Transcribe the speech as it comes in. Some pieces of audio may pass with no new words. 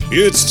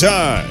It's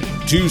time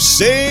to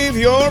save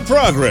your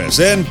progress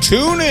and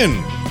tune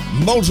in.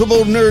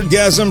 Multiple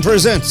Nerdgasm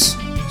presents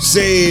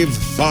Save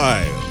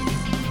File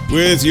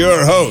with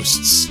your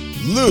hosts,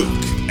 Luke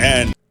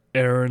and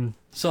Aaron.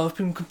 So I've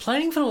been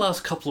complaining for the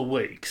last couple of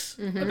weeks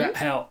about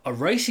how a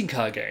racing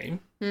car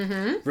game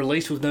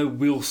released with no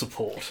wheel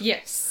support.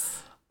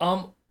 Yes.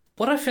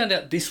 What I found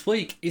out this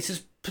week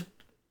is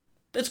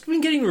it's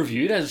been getting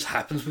reviewed, as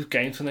happens with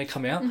games when they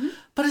come out,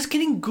 but it's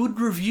getting good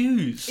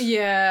reviews.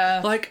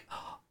 Yeah. Like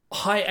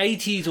high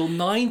 80s or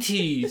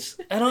 90s.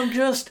 And I'm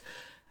just...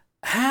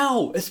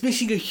 How? It's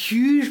missing a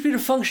huge bit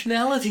of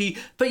functionality,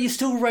 but you're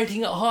still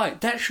rating it high.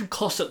 That should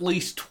cost at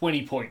least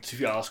 20 points, if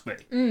you ask me.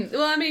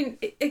 Well, I mean,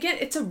 again,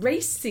 it's a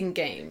racing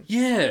game.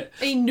 Yeah.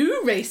 A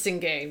new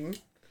racing game.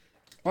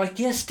 I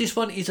guess this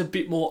one is a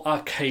bit more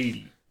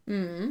arcadey.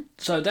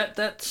 So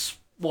that's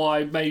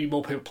why maybe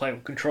more people play it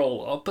with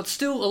controller. But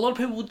still, a lot of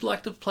people would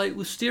like to play it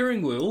with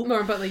steering wheel. More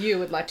importantly, you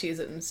would like to use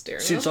it in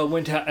steering Since wheel. I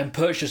went out and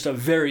purchased a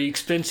very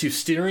expensive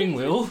steering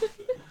wheel.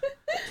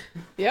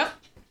 Yep.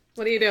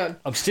 What are you doing?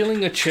 I'm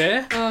stealing a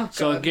chair,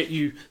 so I God. get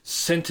you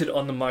centered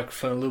on the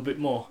microphone a little bit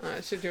more.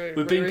 Should you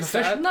We're being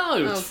professional.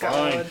 No, it's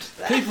fine.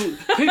 God.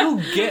 People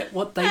get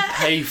what they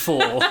pay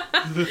for.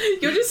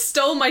 You just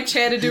stole my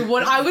chair to do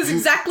what I was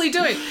exactly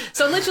doing.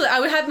 So literally, I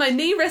would have my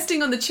knee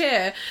resting on the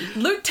chair.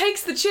 Luke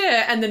takes the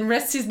chair and then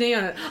rests his knee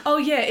on it. Oh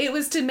yeah, it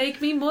was to make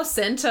me more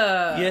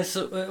center. Yes,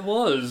 it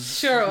was.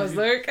 Sure it was,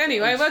 Luke.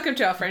 Anyway, welcome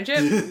to our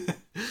friendship.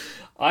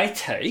 I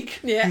take.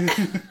 Yeah.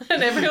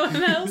 And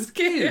everyone else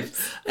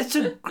gives. I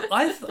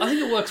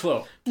think it works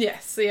well.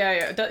 Yes,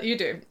 yeah, you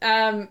do.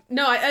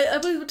 No, I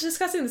was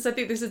discussing this. I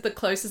think this is the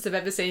closest I've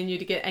ever seen you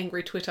to get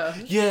angry Twitter.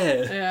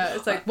 Yeah. Yeah,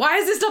 it's like, why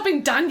is this not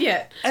being done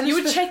yet? And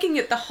You were checking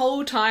it the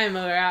whole time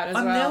we were out as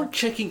I'm well. now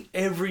checking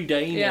every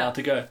day now Yeah.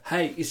 to go,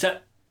 hey, is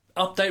that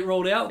update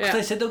rolled out? Because Yeah.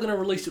 they said they're going to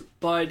release it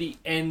by the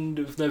end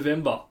of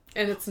November.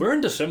 And it's We're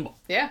in December.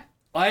 yeah.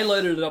 I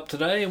loaded it up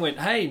today and went,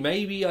 hey,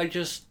 maybe I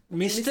just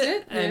missed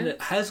it. And yeah.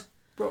 it has...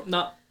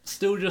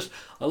 still just...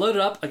 I load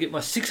it up, I get my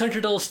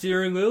 $600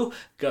 steering wheel,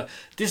 go,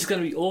 this is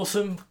going to be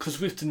awesome,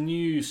 because with the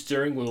new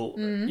steering wheel,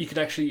 you can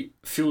actually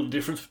feel the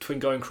difference between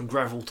going from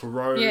gravel to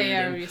road. Yeah,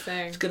 and what you're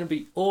saying. it's going to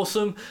be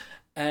awesome.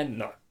 And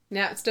no,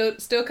 Yeah,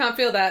 still can't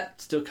feel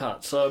that. still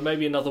can't. So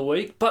maybe another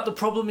week. But the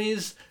problem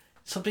is,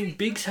 something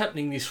big's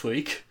happening this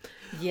week.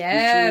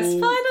 Yes, will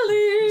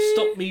finally.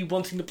 Stop me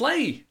wanting to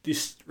play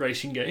this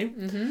racing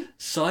game.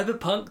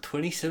 Cyberpunk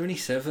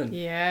 2077.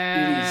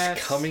 Yes.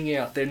 It is coming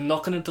out. They're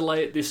not going to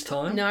delay it this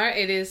time. No,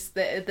 it is.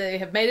 They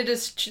have made a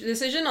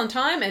decision on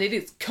time, and it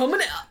is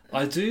coming out.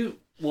 I do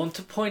want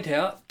to point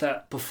out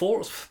that before it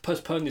was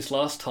postponed this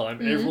last time,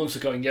 and everyone's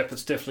going, yep,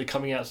 it's definitely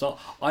coming out. It's not.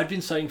 I'd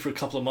been saying for a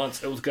couple of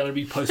months it was going to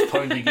be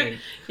postponed again.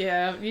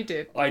 Yeah, you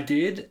did. I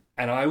did,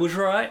 and I was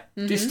right.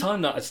 This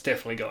time, no, it's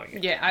definitely going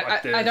in. Yeah,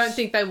 I don't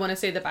think they want to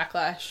see the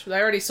backlash. They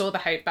already saw the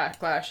hate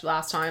backlash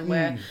last time,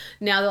 where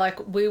now they're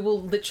like, we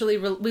will literally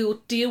we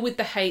will deal with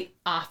the hate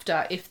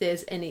after if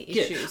there's any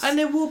issues. Yeah, and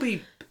there will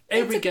be...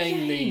 Every It's a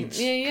game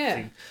needs... Yeah.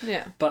 thing.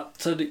 Yeah. But,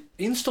 so the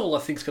install, I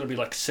think, is going to be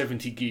like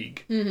 70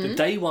 gig. The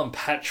day one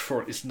patch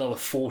for it is another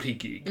 40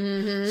 gig.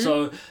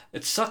 So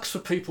it sucks for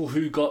people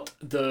who got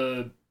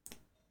the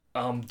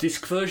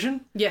disc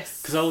version,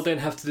 Yes. because they'll then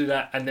have to do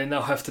that, and then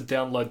they'll have to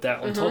download that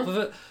on top of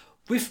it.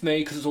 With me,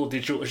 because it's all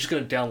digital, it's just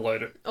going to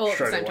download it All at the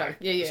straight same away. time.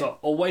 Yeah. So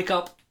I'll wake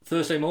up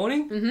Thursday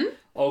morning,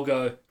 I'll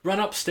go run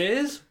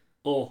upstairs,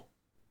 or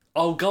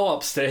I'll go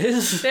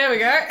upstairs, There we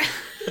go.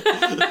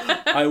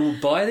 I will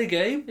buy the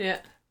game, Yeah.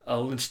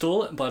 I'll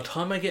install it, and by the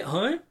time I get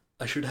home,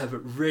 I should have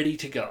it ready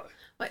to go.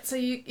 Wait, so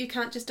you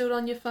can't just do it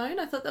on your phone?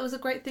 I thought that was a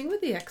great thing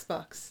with the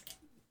Xbox.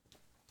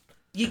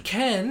 You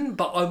can,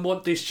 but I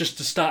want this just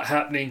to start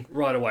happening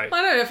right away.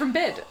 I don't know, from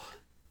bed.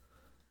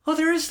 Oh,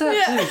 there is that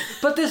Yeah. too.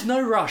 But there's no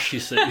rush, you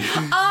see.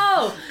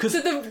 Oh, so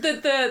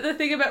the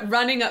thing about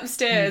running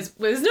upstairs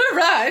was no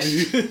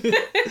rush.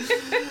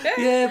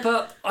 Yeah,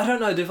 but I don't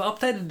know. They've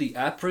updated the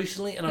app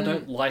recently, and I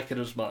don't like it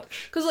as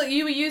much. Because like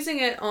you were using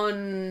it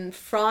on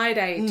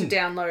Friday to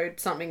download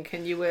something,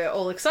 and you were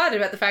all excited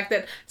about the fact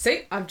that,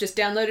 see, I've just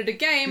downloaded a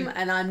game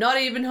and I'm not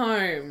even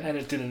home. And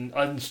it didn't.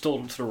 I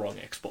installed it to the wrong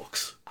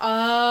Xbox.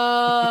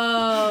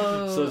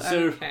 Oh, So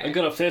instead of, okay. I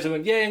got upstairs and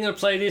went, yeah, I'm going to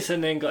play this,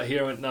 and then got here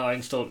and went, no, I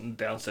installed it in the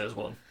downstairs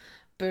one.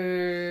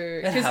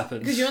 Boo. It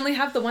happens. Because you only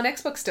have the one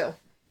Xbox still.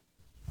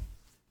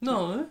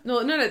 No,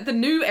 No, the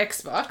new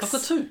Xbox. I've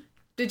got two.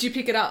 Did you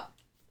pick it up?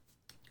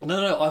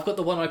 No, I've got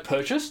the one I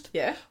purchased.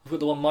 Yeah. I've got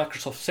the one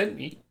Microsoft sent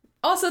me.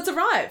 Oh, so it's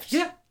arrived.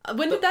 Yeah.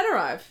 When did that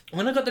arrive?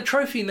 When I got the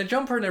trophy and the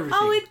jumper and everything.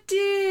 Oh, it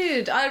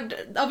did.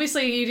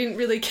 Obviously, you didn't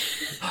really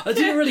care. I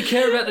didn't really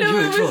care about the No, new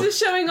it was Xbox. just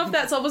showing off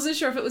that, so I wasn't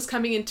sure if it was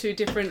coming in two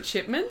different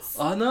shipments.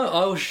 I know,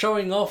 I was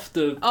showing off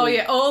the Oh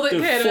yeah, all that the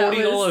cared about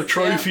 $40 was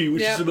trophy, yeah,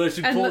 which yeah. is the most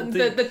important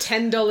and thing. the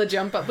 $10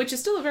 jumper, which is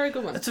still a very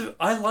good one.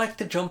 I like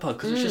the jumper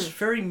because it's just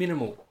very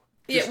minimal.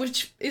 Yeah,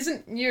 which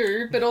isn't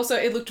new, but also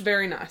it looked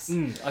very nice.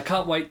 I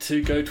can't wait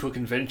to go to a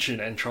convention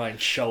and try and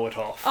show it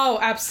off. Oh,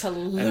 and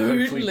hopefully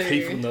absolutely.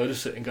 people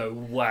notice it and go,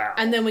 wow.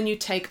 And then when you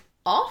take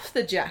off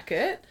the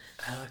jacket.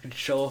 And I can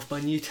show off my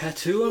new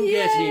tattoo I'm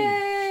getting.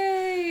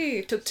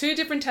 Yay! Took 2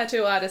 different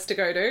tattoo artists to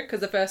go to, because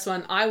the first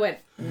one I went,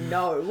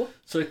 no.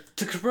 So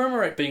to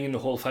commemorate being in the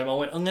Hall of Fame, I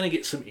went, I'm going to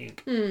get some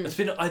ink.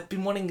 I've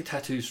been wanting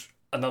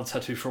another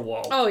tattoo for a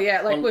while. Oh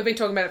yeah, like we've been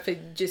talking about it for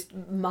just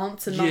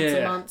months and months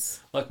and months.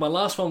 Like my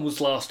last one was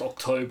last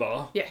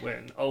October Yeah.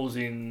 when I was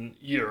in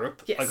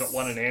Europe. Yes. I got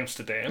one in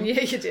Amsterdam.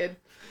 Yeah, you did.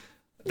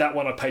 That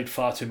one I paid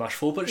far too much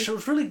for, but she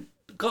was really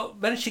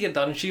managed to get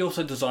done, and she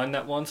also designed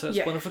that one, so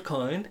it's one of a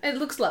kind. It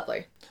looks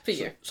lovely for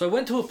you. So I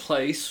went to a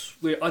place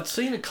where I'd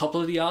seen a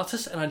couple of the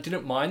artists and I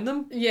didn't mind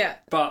them, Yeah.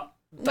 but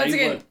Once they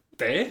again, weren't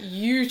there.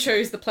 You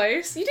chose the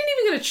place. You didn't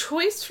even get a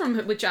choice from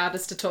which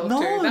artist to talk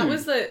No. to. That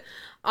was the...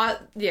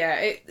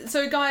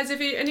 so guys, if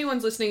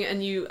anyone's listening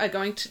and you are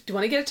going to... Do you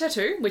want to get a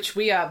tattoo? Which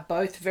we are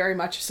both very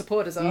much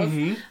supporters of.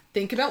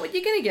 Think about what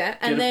you're going to get.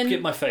 And then...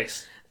 Get my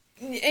face.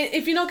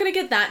 If you're not going to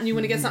get that and you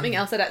want to get something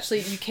else that actually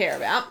you care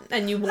about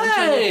and you want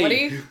on your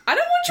body... I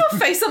don't want your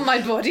face on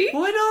my body.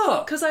 Why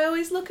not? Because I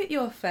always look at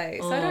your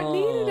face. I don't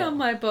need it on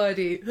my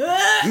body.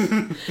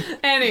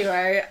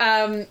 Anyway,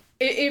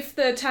 if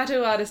the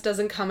tattoo artist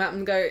doesn't come out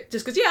and go,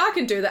 just because, I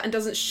can do that, and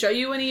doesn't show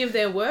you any of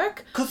their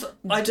work,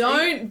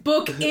 don't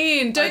book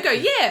in. Don't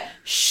go,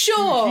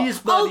 sure,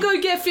 I'll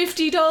go get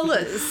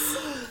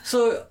 $50.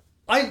 So...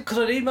 Because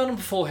I'd emailed them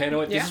beforehand, I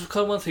went, this is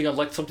kind of one thing, I'd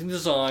like something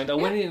designed. I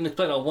went in and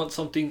explained I want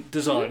something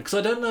designed, because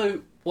I don't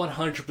know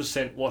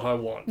 100% what I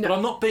want. No. But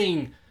I'm not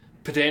being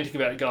pedantic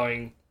about it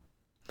going,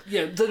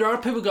 there are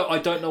people who go, I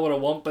don't know what I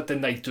want, but then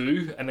they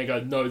do, and they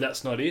go, no,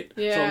 that's not it.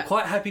 Yeah. So I'm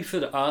quite happy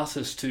for the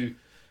artist to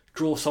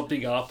draw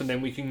something up, and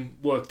then we can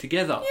work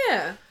together.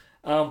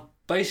 Yeah.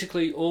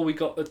 Basically, all we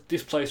got at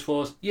this place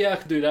was, I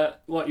can do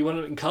that. What, you want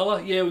it in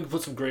colour? Yeah, we can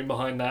put some green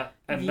behind that.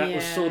 And that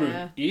was sort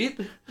of it.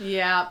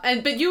 Yeah,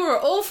 but you were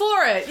all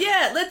for it.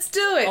 Yeah, let's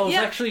do it. I was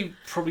actually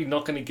probably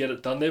not going to get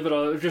it done there, but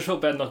I just felt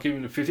bad not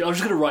giving the $50. I was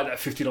just going to write that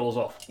 $50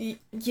 off.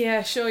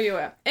 Yeah, sure you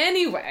were.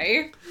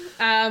 Anyway,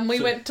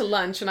 we went to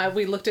lunch and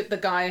we looked at the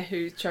guy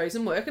who's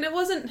chosen work, and it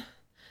wasn't... The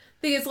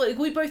thing is, like,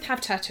 we both have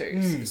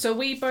tattoos, so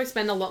we both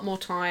spend a lot more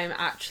time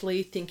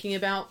actually thinking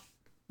about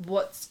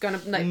what's gonna,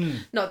 like,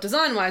 not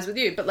design wise with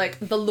you, but like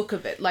the look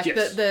of it, like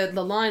the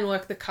line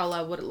work, the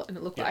color, what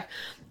it look like.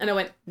 And I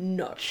went,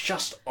 no,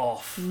 just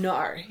off.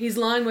 No, his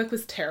line work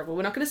was terrible.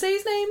 We're not going to say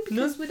his name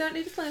because we don't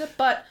need to plan it,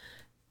 but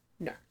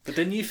no. But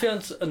then you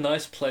found a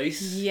nice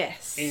place.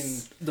 Yes.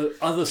 In the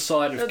other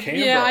side of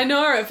Canberra. Yeah, I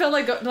know. It felt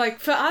like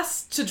for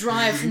us to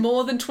drive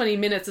more than 20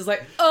 minutes is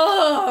like,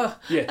 oh.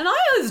 Yeah. And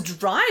I was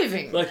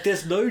driving. Like,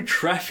 there's no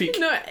traffic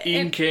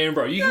in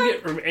Canberra. You can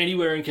get from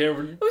anywhere in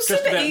Canberra. It was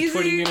just super about easy.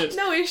 20 minutes.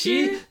 No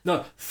issue.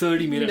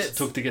 30 minutes it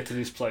took to get to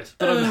this place.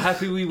 But I'm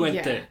happy we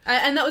went there.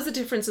 And that was the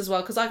difference as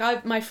well, because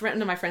like my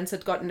friends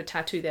had gotten a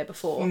tattoo there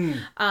before.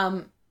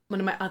 One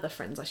of my other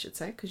friends, I should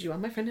say, because you are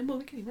my friend and we'll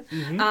be getting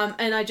one.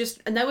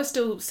 And they were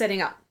still setting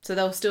up. So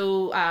they were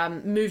still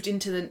moved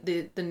into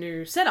the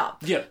new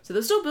setup. Yeah. So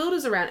there's still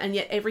builders around, and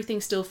yet everything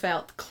still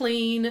felt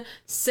clean,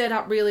 set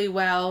up really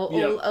well.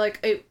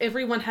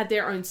 Everyone had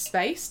their own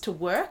space to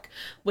work,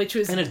 which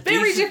was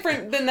very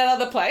different than that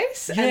other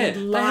place. Yeah,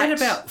 they had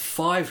about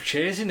 5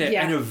 chairs in there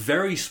and a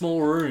very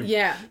small room.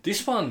 Yeah.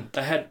 This one,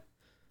 they had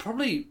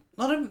probably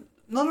not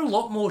a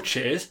lot more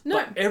chairs,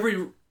 but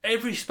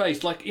every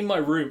space, like in my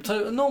room,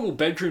 so a normal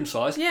bedroom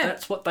size,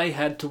 that's what they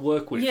had to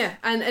work with. Yeah,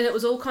 and it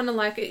was all kind of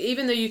like,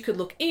 even though you could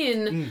look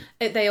in,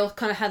 they all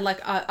kind of had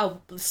like a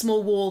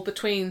small wall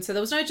between, so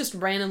there was no just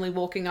randomly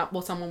walking up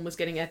while someone was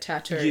getting a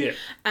tattoo. Yeah.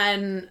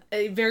 And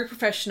very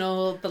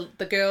professional.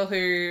 The girl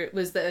who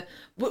was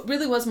what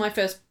really was my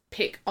first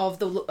pick of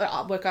the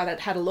artwork I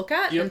had a look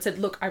at and said,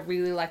 look, I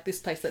really like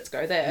this place, let's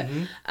go there.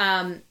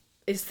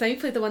 Is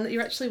thankfully the one that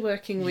you're actually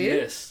working with.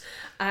 Yes.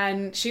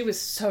 And she was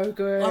so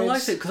good. I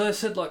liked it because I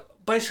said, like,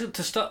 basically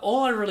to start,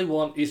 all I really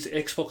want is the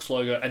Xbox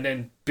logo and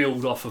then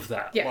build off of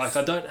that. Yes. Like,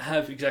 I don't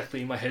have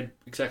exactly in my head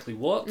exactly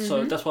what,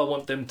 so that's why I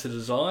want them to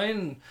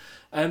design.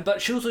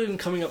 But she was even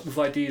coming up with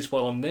ideas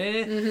while I'm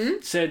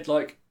there. Said,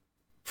 like,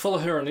 follow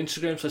her on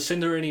Instagram, so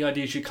send her any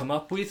ideas you come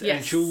up with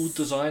and she'll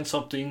design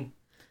something.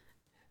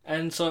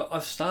 And so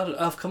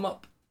I've come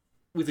up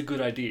with a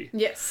good idea.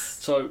 Yes.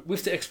 So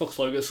with the Xbox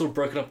logo, it's sort of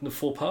broken up into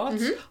 4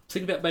 parts. I'm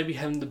thinking about maybe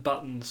having the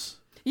buttons.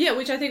 Yeah,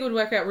 which I think would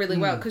work out really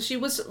well, because she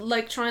was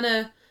like trying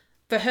to,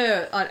 for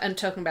her, and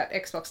talking about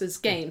Xbox's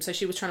game, so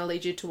she was trying to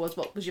lead you towards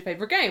what was your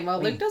favourite game. Well,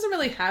 Luke doesn't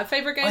really have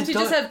favourite games, he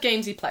just have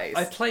games he plays.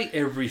 I play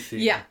everything.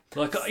 Yeah.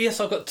 Like,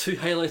 yes, I've got 2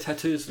 Halo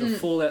tattoos and a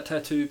Fallout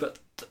tattoo, but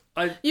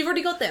You've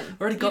already got them.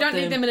 You don't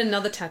need them in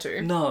another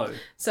tattoo. No.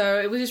 So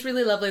it was just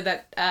really lovely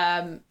that,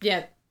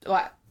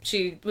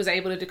 she was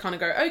able to kind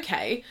of go,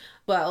 okay,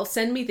 well,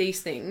 send me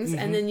these things,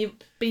 and then you've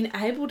been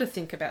able to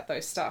think about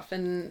those stuff,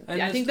 and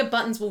I think the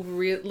buttons will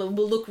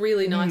look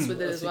really nice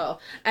with it as well,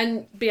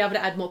 and be able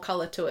to add more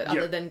colour to it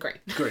other than green.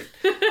 Great.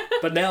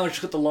 But now I've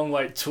just got the long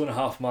wait,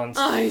 2.5 months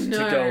I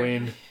know. to go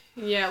in.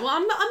 Yeah, well,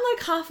 I'm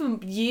like half a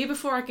year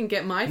before I can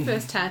get my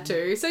first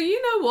tattoo, so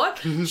you know what?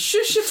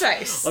 Shush your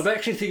face. I'm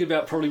actually thinking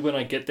about probably when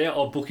I get there,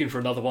 I'll book in for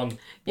another one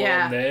while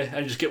Yeah. I'm there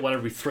and just get one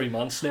every 3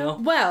 months now.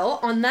 Well,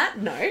 on that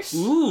note,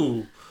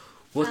 Ooh,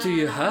 what do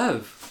you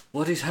have?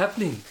 What is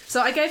happening?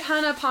 so I gave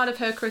Hannah part of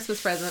her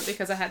Christmas present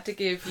because I had to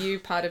give you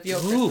part of your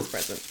Christmas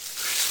present.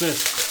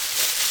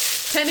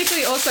 Smith.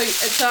 Technically, also,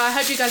 so I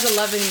hope you guys are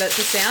loving the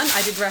sound.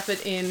 I did wrap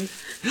it in.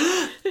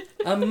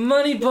 A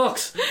money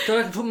box that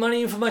I can put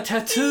money in for my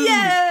tattoo.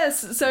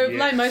 Yes! So, Yes.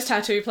 like most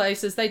tattoo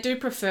places, they do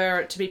prefer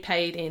it to be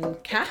paid in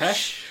cash.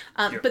 Cash?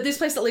 Yep. But this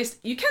place, at least,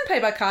 you can pay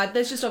by card.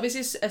 There's just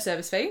obviously a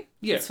service fee.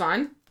 Yeah. It's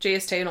fine.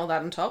 GST and all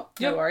that on top.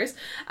 No Yep. worries.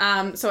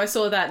 So I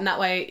saw that, and that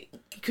way,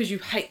 because you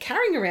hate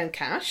carrying around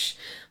cash,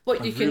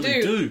 what you can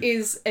really do.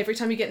 is every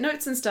time you get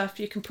notes and stuff,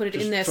 you can put it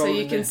Just in there so throw it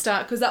you in can there.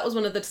 start, because that was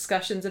one of the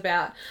discussions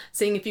about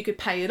seeing if you could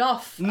pay it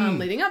off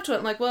leading up to it.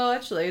 I'm like, well,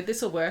 actually,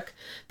 this will work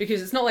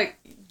because it's not like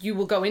you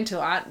will go into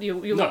it.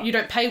 You No.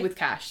 don't pay with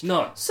cash.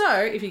 No. So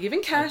if you're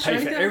giving cash or Pay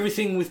for anything,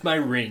 everything with my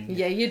ring.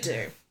 yeah, you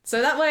do.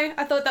 So that way,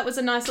 I thought that was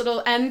a nice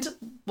little. And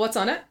what's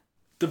on it?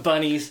 The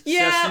bunnies,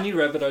 Yeah. Sesame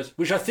Rabbitohs,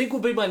 which I think will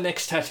be my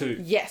next tattoo.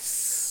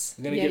 Yes.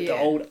 I'm going to get the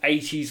old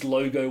 80s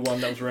logo one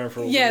that was around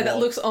for a while. Yeah, that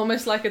looks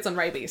almost like it's on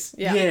rabies.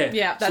 Yeah,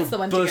 yeah, that's sort of the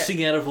one to get.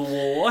 bursting out of a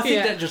wall. I think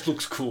Yeah. that just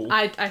looks cool.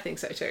 I think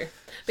so too.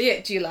 But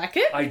yeah, do you like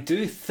it? I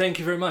do. Thank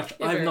you very much.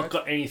 You're I've very not welcome.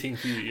 got anything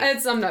for you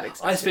yet. I'm not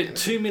expecting I spent it.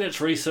 2 minutes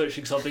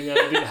researching something and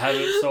I didn't have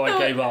it, so I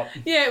gave up.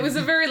 Yeah, it was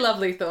a very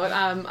lovely thought.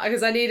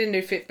 Because I need a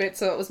new Fitbit,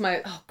 so it was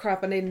my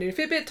I need a new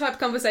Fitbit type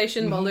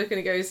conversation. While Luke and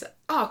he goes,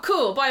 oh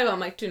cool, buy one. I'm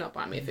like, do not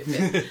buy me a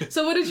Fitbit.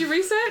 So what did you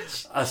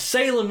research? A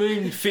Sailor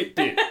Moon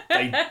Fitbit.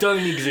 They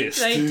don't exist.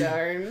 They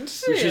don't,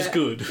 Which is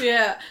good.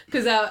 Yeah,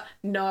 because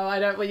no, I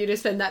don't want you to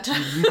spend that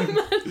time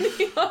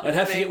money on I'd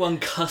have to me. get one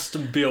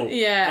custom built.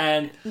 Yeah.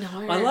 And No.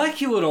 I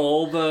like you and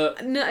all,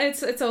 but No,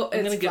 it's all I'm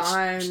going to it's get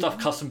fine. stuff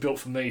custom built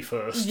for me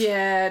first.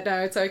 Yeah,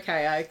 no, it's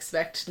okay. I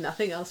expect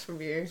nothing else from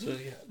you. So,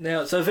 yeah.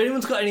 Now, so if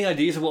anyone's got any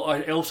ideas of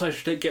what else I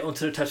should get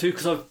onto the tattoo,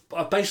 because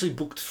I've basically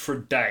booked for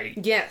a day.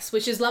 Yes,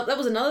 which is that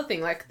was another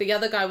thing. Like the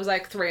other guy was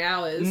like 3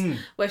 hours,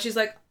 where she's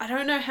like, I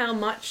don't know how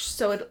much,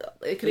 so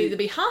it could either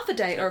be half a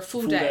day or a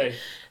full day.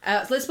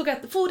 So let's book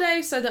out the full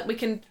day so that we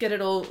can get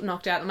it all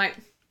knocked out. I'm like,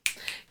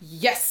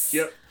 yes,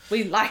 Yep.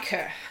 we like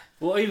her.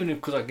 Well, even if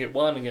because I can get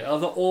one and get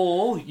other,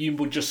 or you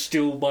would just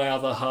steal my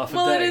other half a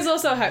Well, day. it is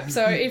also hope.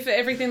 So if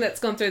everything that's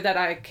gone through that,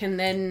 I can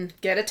then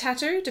get a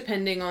tattoo,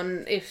 depending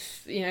on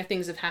if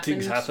things have happened.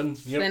 Things happen.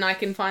 Yep. Then I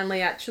can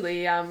finally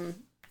actually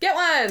get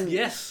one.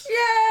 Yes.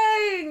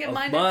 Yay! Get Of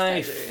my my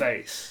next tattoo.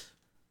 face.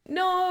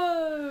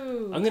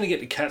 No. I'm going to get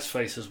the cat's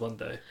faces one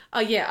day. Oh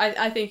yeah,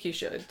 I think you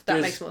should.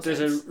 That makes more sense.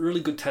 There's a really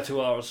good tattoo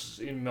artist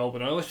in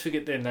Melbourne. I always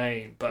forget their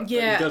name, but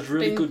Yeah, he does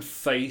really been- good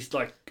face,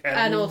 like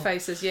Animal animal.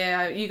 faces,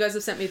 yeah. You guys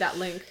have sent me that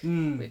link.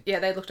 Yeah,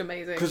 they looked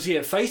amazing. Because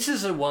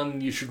faces are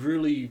one you should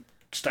really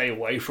stay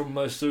away from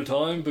most of the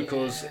time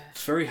because Yeah.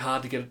 it's very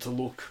hard to get it to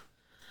look.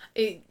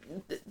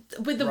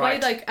 With the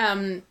Right.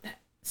 way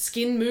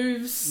skin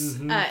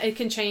moves, it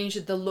can change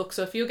the look.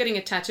 So if you're getting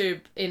a tattoo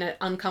in an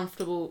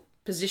uncomfortable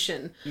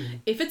position,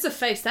 if it's a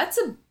face, that's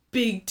a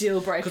big deal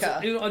breaker.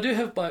 Because I do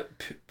have my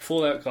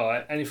Fallout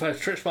guy, and if I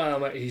stretch my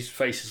arm out, his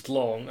face is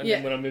long, and Yeah.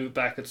 then when I move it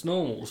back, it's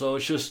normal. So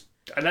it's just,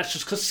 and that's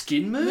just because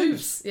skin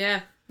moves.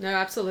 Yeah, no,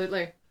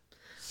 absolutely.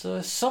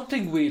 So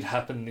something weird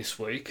happened this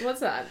week. What's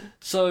that?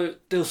 So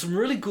there were some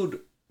really good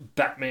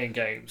Batman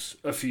games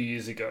a few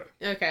years ago.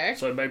 Okay.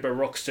 So made by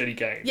Rocksteady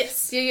Games.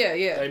 Yes, yeah.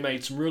 They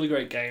made some really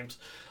great games.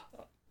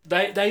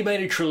 They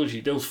made a trilogy.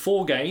 There was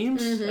 4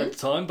 games at the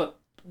time, but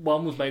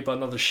one was made by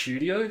another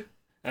studio.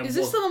 And Is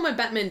this the one where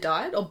Batman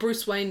died? Or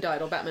Bruce Wayne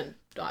died? Or Batman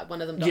died?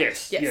 One of them died?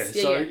 Yes, yeah.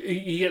 So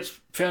he gets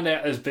found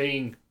out as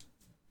being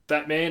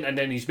Batman, and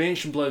then his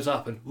mansion blows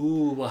up, and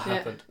ooh, what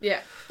happened?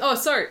 Yeah. Oh,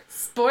 sorry.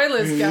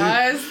 Spoilers,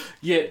 guys.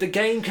 Yeah, the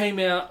game came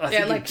out, I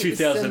think, like in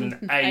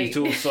 2008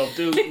 or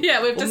something.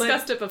 Yeah, we've Or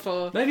discussed it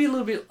before. Maybe a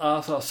little bit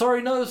after.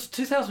 Sorry, no, it was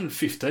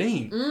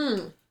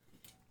 2015.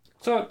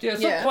 So, yeah,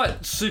 it's Yeah. not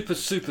quite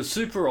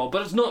super old,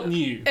 but it's not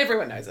new.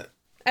 Everyone knows it.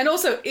 And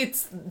also,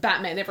 it's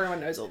Batman. Everyone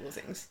knows all the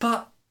things.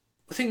 But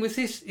the thing with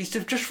this is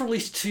they've just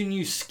released 2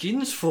 new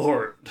skins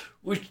for it,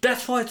 which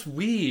that's why it's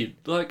weird.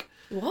 Like,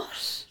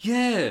 What?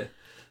 yeah.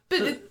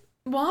 But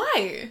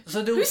why?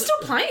 So there Who's was- still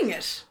playing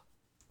it?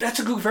 That's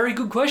a very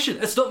good question.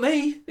 It's not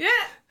me. Yeah.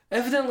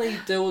 Evidently,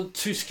 there were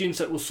 2 skins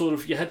that were sort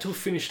of, you had to have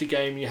finished the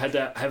game, you had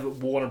to have a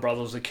Warner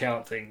Brothers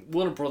account thing.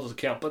 Warner Brothers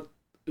account, but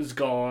it's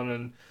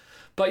gone.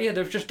 But yeah,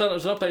 they've just done it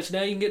as updates.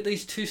 Now you can get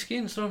these 2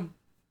 skins. So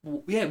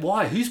yeah,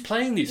 why? Who's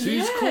playing this?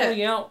 Who's Yeah.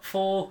 calling out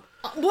for...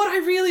 What I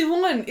really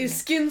want is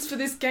skins for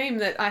this game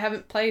that I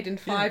haven't played in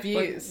 5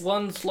 years. Like,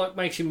 one's like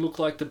makes him look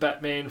like the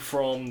Batman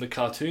from the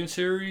cartoon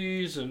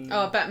series, and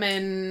Oh,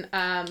 Batman,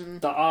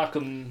 the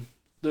Arkham,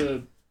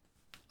 I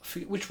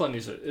forget, which one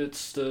is it?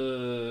 It's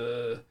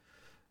the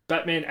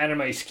Batman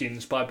anime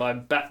skins by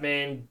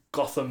Batman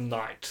Gotham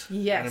Knight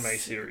yes. anime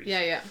series.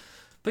 Yeah.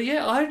 But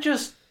yeah,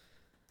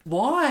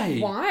 why?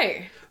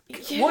 Why?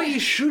 what you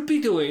should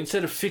be doing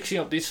instead of fixing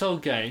up this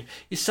old game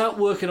is start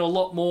working a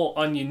lot more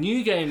on your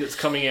new game that's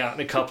coming out in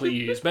a couple of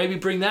years. Maybe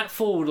bring that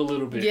forward a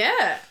little bit.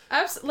 Yeah,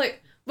 absolutely.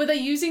 Like, were they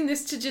using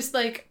this to just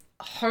like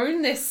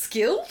hone their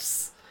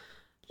skills?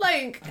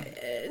 Like,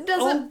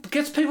 does it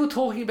gets people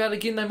talking about it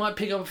again? They might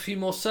pick up a few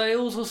more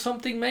sales or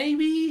something.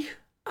 Maybe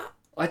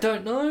I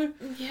don't know.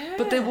 Yeah,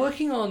 but they're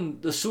working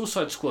on the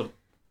Suicide Squad.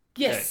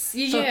 Yes,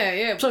 game.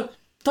 yeah. So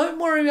don't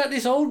worry about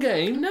this old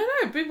game. No,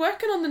 be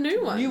working on the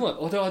new one.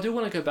 Although I do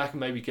want to go back and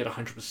maybe get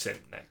 100% in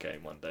that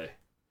game one day.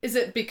 Is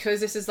it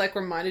because this has like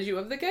reminded you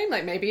of the game?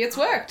 Like maybe it's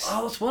worked.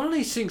 Oh, it's one of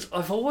these things.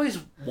 I've always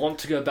want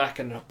to go back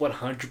and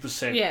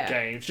 100%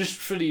 games just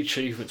for the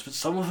achievements, but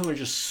some of them are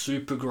just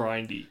super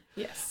grindy.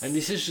 Yes. And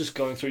this is just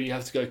going through. You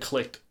have to go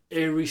collect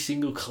every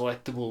single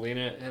collectible in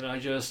it, and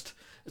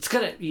it's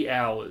gonna be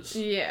hours.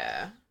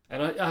 Yeah.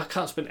 And I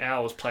can't spend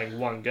hours playing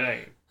one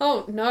game.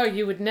 Oh no,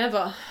 you would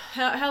never.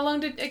 How long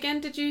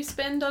did you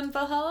spend on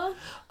Valhalla?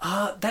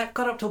 That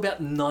got up to about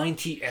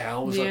 90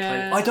 hours. Yeah. I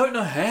played. I don't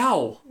know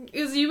how.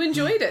 Because you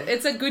enjoyed it.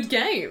 It's a good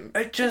game.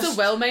 It's a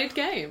well-made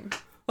game.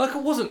 Like,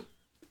 it wasn't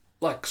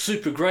like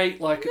super great,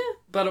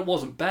 but it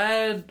wasn't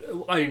bad.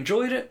 I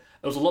enjoyed it.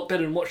 It was a lot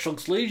better than Watch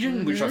Dogs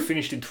Legion, which I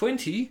finished in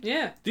 20.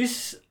 Yeah.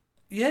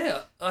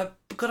 I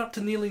got up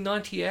to nearly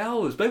 90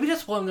 hours. Maybe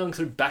that's why I'm going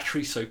through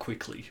batteries so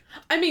quickly.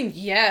 I mean,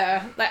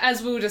 yeah. Like,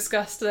 as we'll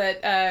discuss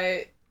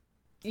that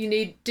you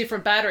need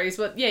different batteries,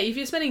 but yeah, if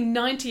you're spending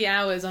 90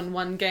 hours on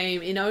one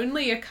game in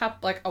only a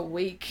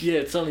week. Yeah,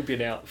 it's only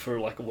been out for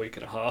like a week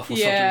and a half or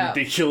Yeah.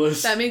 something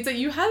ridiculous. That means that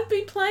you have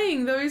been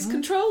playing those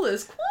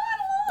controllers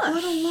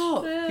quite a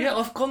lot. Yeah,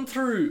 I've gone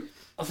through,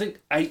 I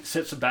think, 8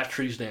 sets of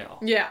batteries now.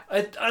 Yeah.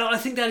 I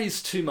think that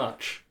is too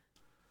much.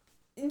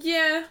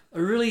 Yeah. I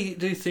really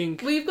do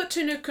think... Well, you've got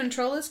 2 new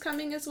controllers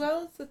coming as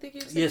well. So I think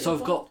you've said yes, I've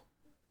before.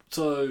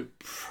 got...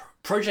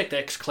 Project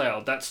X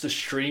Cloud, that's the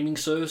streaming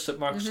service that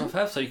Microsoft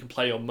have, so you can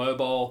play on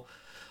mobile.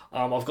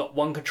 I've got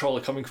one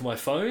controller coming for my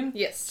phone.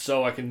 Yes.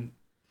 So I can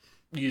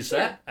use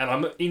that. And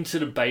I'm into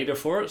the beta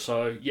for it,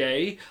 so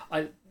yay.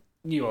 I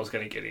knew I was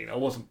going to get in. I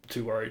wasn't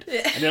too worried.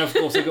 Yeah. And then I've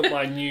also got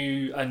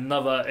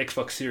another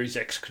Xbox Series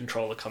X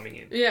controller coming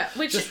in. Yeah,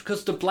 just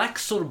because the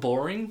black's sort of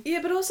boring.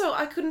 Yeah, but also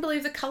I couldn't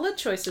believe the colour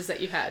choices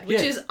that you had,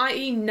 which is,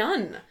 i.e.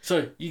 none.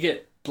 So you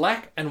get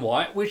black and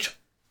white, which...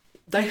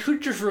 They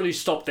could just really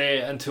stop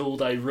there until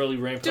they really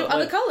ramped up.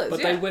 other colours,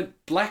 but they went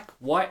black,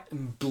 white,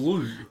 and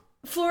blue.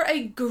 For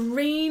a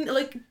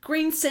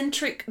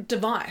green-centric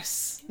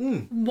device.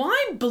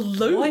 Why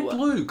blue? Why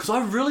blue? Because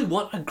I really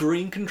want a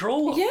green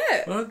controller.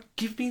 Yeah.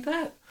 Give me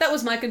that. That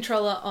was my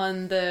controller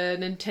on the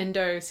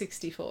Nintendo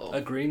 64.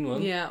 A green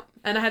one? Yeah.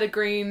 And I had a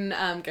green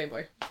Game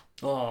Boy.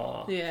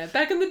 Oh. Yeah,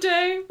 back in the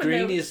day.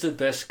 Green is the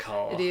best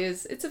colour. It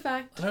is. It's a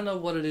fact. I don't know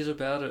what it is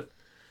about it.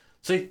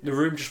 See, the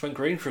room just went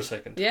green for a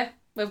second. Yeah.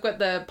 We've got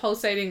the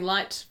pulsating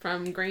light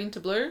from green to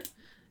blue.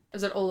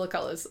 Is it all the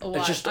colours or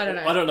white? I don't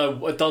know. I don't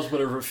know. It does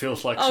whatever it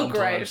feels like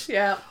sometimes. Great.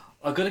 Yeah.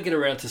 I've got to get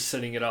around to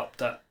setting it up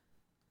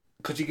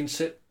because you can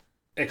set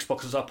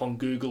Xboxes up on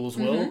Google as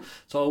well.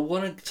 So I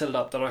want to set it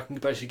up that I can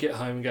basically get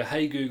home and go,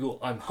 hey Google,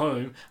 I'm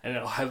home, and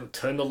I'll have it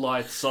turn the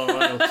lights on,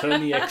 I'll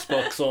turn the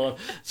Xbox on.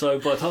 So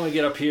by the time I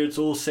get up here, it's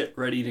all set,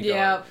 ready to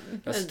go.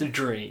 That's the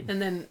dream.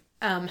 And then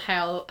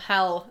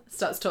Hal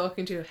starts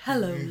talking to you.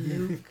 Hello,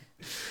 Luke.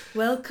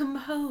 Welcome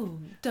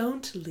home.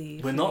 Don't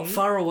leave. We're not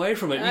far away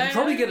from it. You can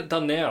probably get it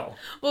done now.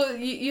 Well,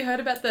 you heard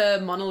about the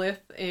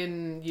monolith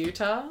in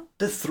Utah?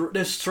 There's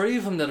 3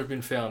 of them that have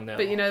been found now.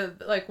 But you know,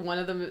 like one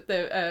of them,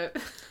 the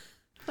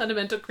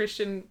fundamental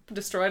Christian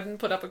destroyed and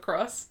put up a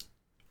cross.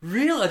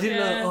 Really? I didn't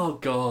know. Oh,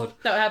 God.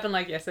 That happened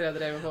like yesterday or the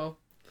day before.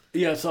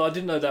 Yeah, so I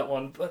didn't know that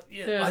one. But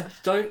I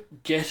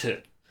don't get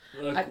it.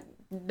 I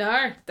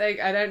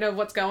don't know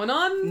what's going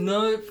on.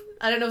 No.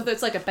 I don't know if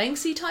it's like a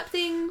Banksy type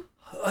thing.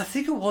 I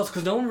think it was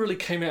because no one really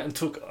came out and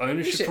took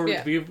ownership for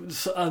it.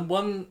 Yeah.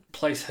 One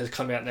place has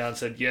come out now and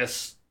said,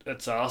 yes,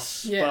 it's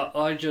us. Yeah. But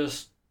I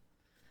just...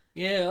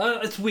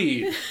 Yeah, it's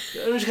weird.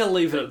 I'm just going to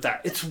leave it at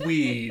that. It's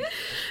weird.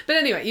 But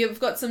anyway, you've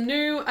got some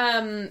new...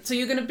 so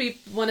you're going to be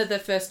one of the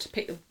first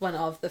people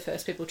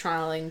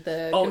trialling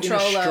the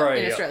controller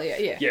in Australia.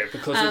 Yeah, yeah,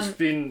 because it's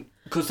been...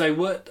 Because it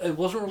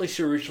wasn't released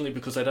originally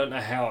because they don't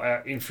know how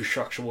our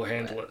infrastructure will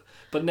handle it.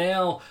 But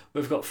now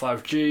we've got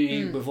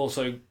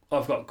 5G,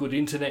 I've got good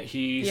internet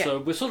here, so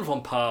we're sort of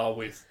on par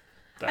with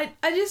that.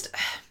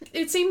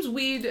 It seems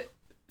weird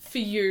for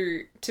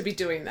you to be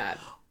doing that.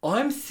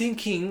 I'm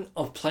thinking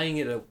of playing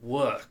it at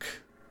work.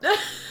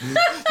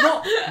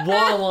 Not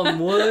while I'm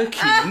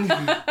working.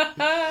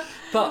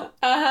 But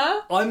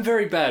I'm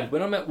very bad.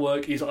 When I'm at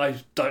work I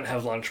don't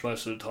have lunch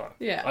most of the time.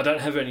 Yeah. I don't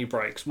have any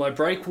breaks. My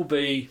break will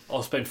be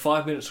I'll spend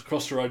 5 minutes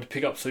across the road to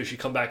pick up sushi,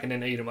 come back and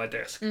then eat at my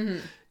desk. Mm-hmm.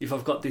 If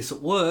I've got this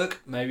at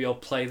work, maybe I'll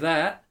play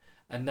that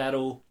and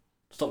that'll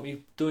stop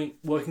me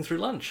working through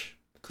lunch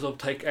because I'll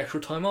take actual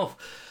time off.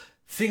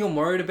 Thing I'm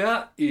worried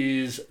about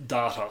is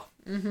data.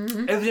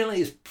 Mm-hmm.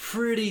 Evidently it's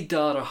pretty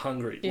data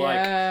hungry. Yeah,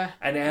 like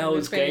an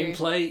hour's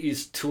gameplay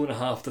is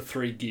 2.5 to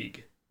 3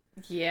 gig.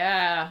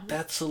 Yeah.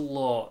 That's a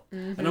lot.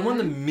 And I'm on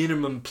the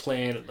minimum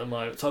plan at the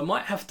moment, so I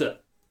might have to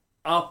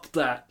up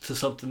that to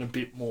something a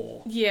bit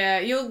more. Yeah,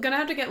 you're gonna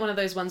have to get one of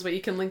those ones where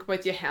you can link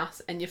both your house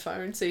and your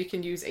phone, so you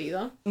can use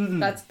either.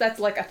 That's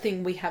like a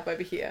thing we have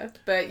over here.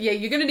 But yeah,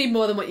 you're gonna need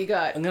more than what you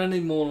got. I'm going to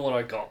need more than what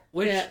I got,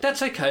 which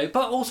that's okay.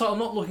 But also, I'm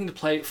not looking to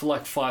play it for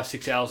like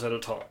 5-6 hours at a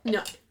time.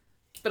 No,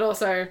 but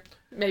also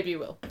maybe you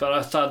will. But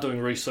I started doing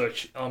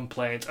research on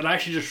plans, and I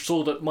actually just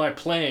saw that my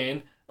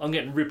plan, I'm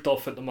getting ripped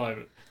off at the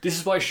moment. This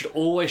is why you should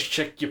always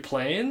check your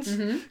plans,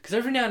 because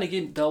every now and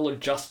again they'll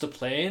adjust the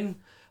plan.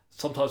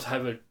 Sometimes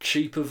have a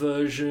cheaper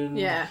version.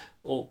 Yeah.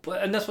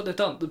 And that's what they've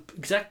done. The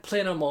exact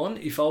plan I'm on,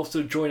 if I was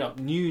to join up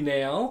new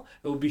now,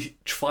 it would be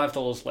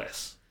 $5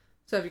 less.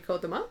 So have you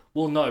called them up?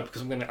 Well, no,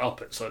 because I'm going to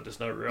up it, so there's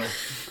no real.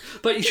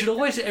 But you should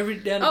always every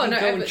now and then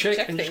go and check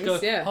and things,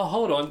 just go, yeah. oh,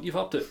 hold on, you've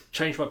upped it.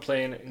 Change my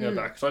plan and go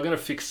back. So I'm going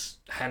to fix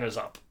Hannah's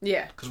up.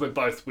 Yeah. Because we're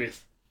both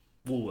with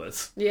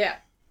Woolworths. Yeah.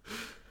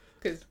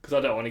 Because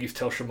I don't want to give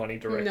Telstra money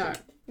directly.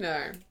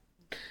 No.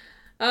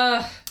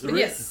 The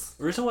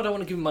reason why I don't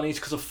want to give money is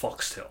because of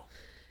Foxtel.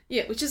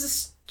 Yeah, which is a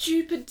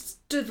stupid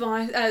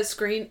device,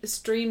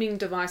 streaming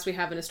device we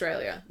have in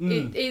Australia.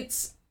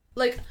 It's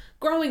like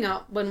growing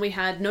up when we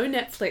had no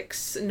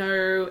Netflix,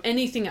 no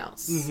anything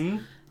else.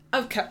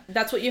 Okay,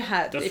 that's what you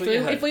had.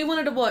 If we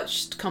wanted to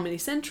watch Comedy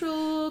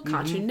Central,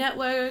 Cartoon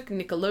Network,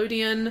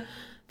 Nickelodeon,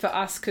 for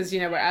us, because,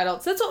 we're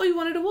adults, that's what we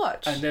wanted to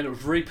watch. And then it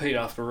was repeat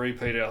after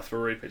repeat after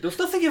repeat. There was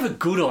nothing ever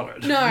good on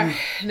it. No,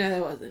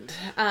 there wasn't.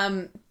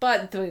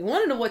 But if we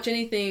wanted to watch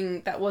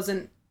anything that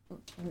wasn't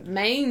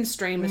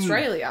mainstream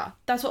Australia,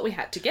 that's what we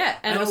had to get.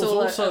 And it was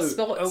also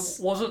sports.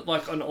 It wasn't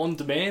like an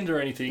on-demand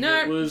or anything.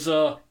 No. It was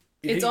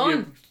it's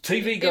on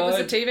TV guide. It was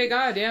a TV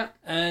guide, yeah.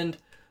 And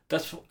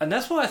that's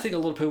why I think a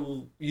lot of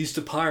people used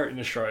to pirate in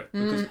Australia,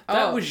 because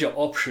that was your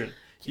option.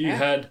 You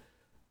had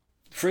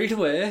free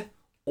to air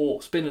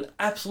or spend an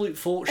absolute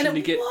fortune to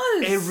get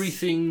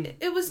everything.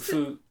 It was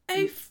for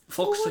a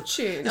Fox.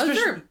 fortune. I was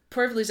very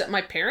privileged that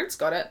my parents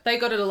got it. They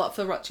got it a lot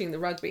for watching the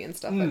rugby and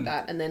stuff like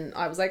that. And then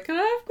I was like, can I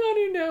have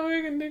Cartoon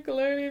Network and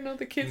Nickelodeon and all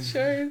the kids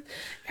shows?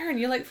 Aaron,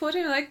 you're like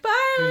 14. I'm like, bye,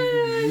 all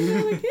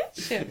the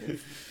kids shows.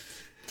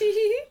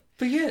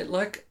 But yeah,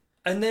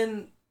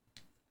 and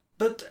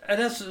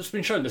as it's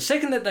been shown, the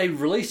second that they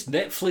release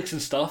Netflix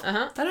and stuff,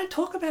 they don't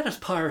talk about us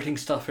pirating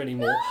stuff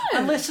anymore. No.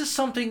 Unless it's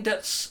something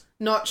that's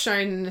not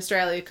shown in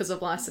Australia because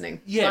of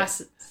licensing. Yeah.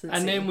 Licensing.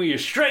 And then we are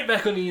straight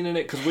back on the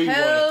internet because we want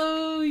it.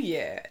 Hell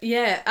yeah.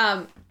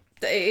 Yeah.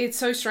 It's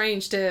so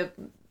strange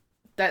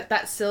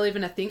that's still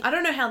even a thing. I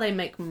don't know how they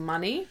make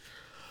money.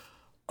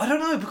 I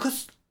don't know,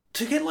 because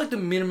to get the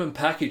minimum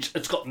package,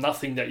 it's got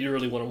nothing that you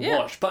really want to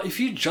watch. But if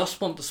you just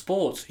want the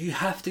sports, you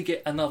have to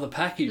get another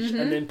package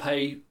and then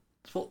pay,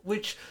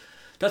 which...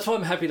 That's why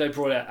I'm happy they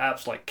brought out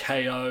apps like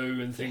KO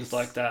and things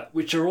like that,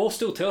 which are all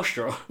still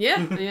Telstra.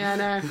 Yeah, I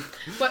know.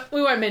 But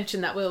we won't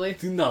mention that, will we?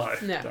 No.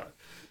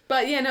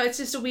 But yeah, no, it's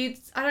just a weird...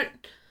 I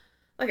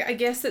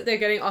guess that they're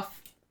getting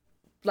off,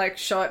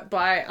 shot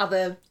by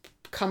other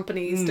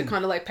companies to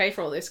kind of, pay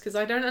for all this, because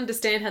I don't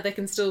understand how they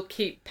can still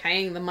keep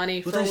paying the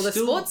money for all the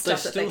sports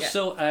stuff that they get. They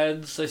still sell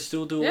ads, they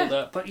still do all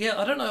that. But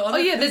yeah, I don't know.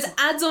 There's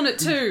ads on it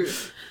too.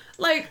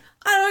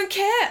 I don't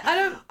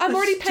care. I'm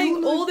already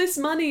paying all this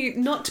money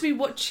not to be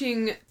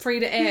watching free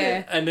to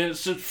air. Yeah, and then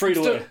it's just free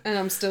to air. And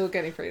I'm still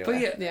getting free to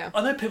air. But yeah,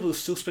 I know people are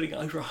still spending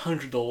over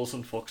 $100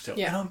 on Foxtel.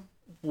 Yeah. And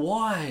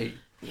why?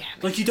 Yeah.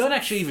 You don't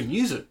actually even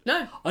use it.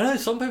 No. I know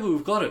some people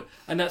who've got it,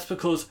 and that's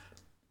because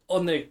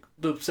on the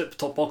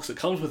set-top box that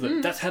comes with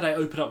it, that's how they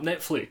open up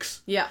Netflix.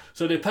 Yeah.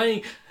 So they're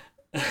paying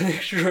an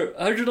extra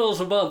 $100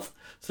 a month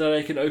so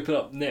they can open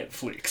up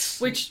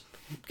Netflix. Which...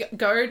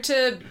 Go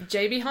to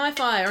JB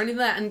Hi-Fi or anything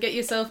like that and get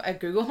yourself a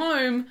Google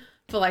Home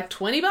for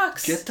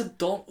 $20. Get the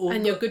dongle.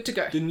 And you're good to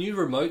go. The new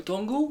remote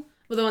dongle.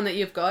 Well, the one that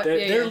you've got.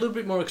 They're a little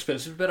bit more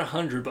expensive, about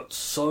 $100, but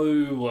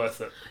so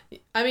worth it.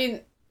 I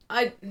mean,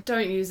 I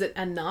don't use it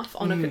enough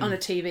on a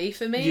TV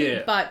for me.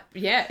 Yeah. But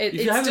yeah, if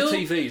you have a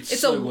TV,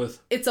 it's so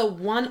worth. It's a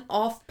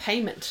one-off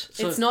payment.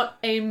 So, it's not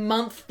a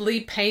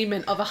monthly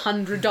payment of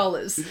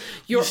 $100.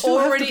 You still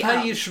already have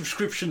to pay your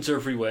subscriptions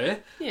everywhere.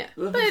 Yeah,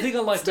 the thing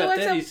I like about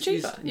that is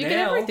cheaper. You now,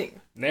 get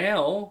everything.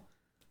 Now,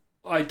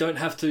 I don't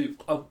have to.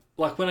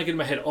 When I get in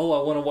my head, I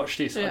want to watch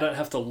this. I don't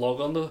have to log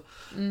on to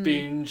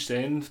Binge,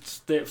 then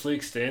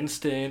Netflix, then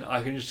Stan.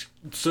 I can just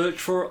search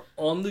for it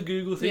on the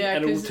Google thing,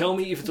 and it will tell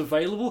me if it's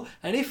available.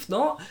 And if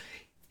not,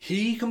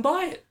 here you can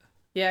buy it.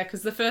 Yeah,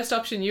 because the first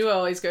option you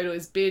always go to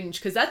is Binge,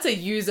 because that's a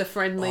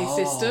user-friendly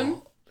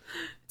system.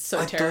 It's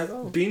so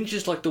terrible. Binge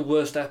is the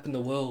worst app in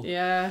the world.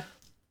 Yeah.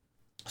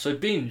 So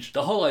Binge,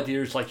 the whole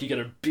idea is you get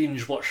a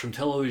binge watch from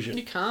television.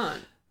 You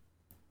can't.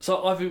 So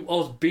I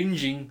was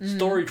binging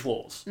Storage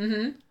Wars.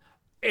 Mm-hmm.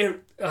 I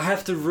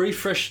have to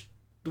refresh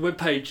the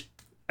webpage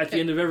at the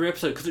end of every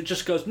episode because it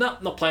just goes, no,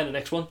 not playing the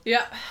next one.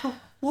 Yeah.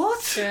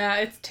 What? Yeah,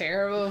 it's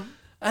terrible.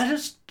 And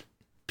it's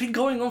been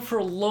going on for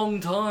a long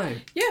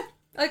time. Yeah.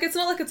 It's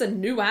not like it's a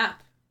new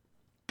app.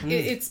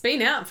 It's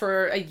been out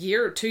for a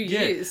year or 2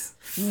 years.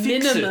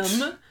 Fix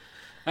minimum. it.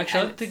 Actually,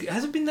 I don't think...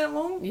 Has it been that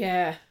long?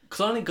 Yeah.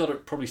 Because I only got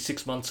it probably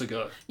 6 months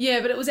ago. Yeah,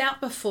 but it was out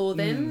before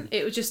then.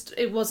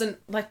 It wasn't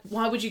like,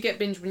 why would you get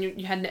Binge when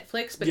you had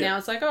Netflix? But now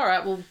it's like, all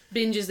right, well,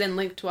 Binge is then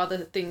linked to other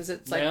things.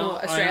 It's like Now more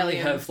Australian. I only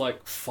have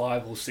like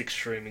 5 or 6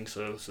 streaming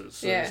services.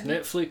 So Yeah.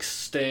 there's Netflix,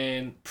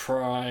 Stan,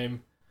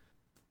 Prime,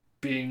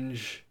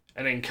 Binge,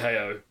 and then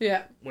KO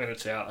Yeah. when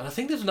it's out. And I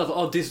think there's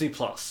another, Disney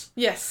Plus.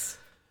 Yes.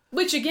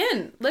 Which,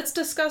 again, let's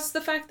discuss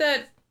the fact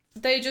that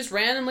they just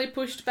randomly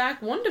pushed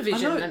back WandaVision.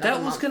 I know, another that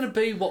was month. going to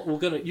be what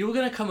you were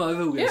going to come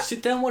over, we're going to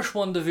sit down, watch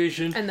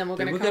WandaVision, And then we're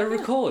gonna to cover it.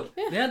 record.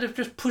 Yeah. Now they've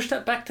just pushed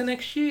that back to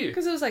next year.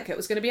 Because it was like, it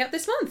was going to be out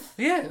this month.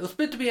 Yeah, it was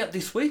meant to be out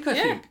this week, I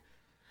think.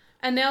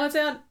 And now it's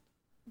out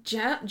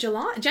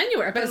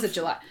January. I bet it's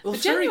July. It was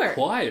But January. very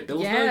quiet. There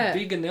was Yeah. no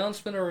big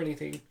announcement or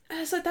anything. And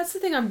it's like, that's the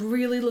thing I'm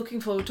really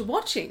looking forward to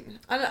watching.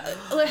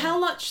 Like, how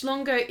much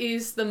longer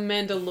is The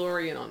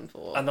Mandalorian on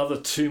for? Another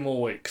 2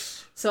 more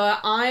weeks. So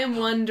I am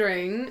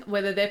wondering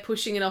whether they're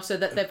pushing it off so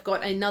that they've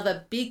got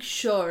another big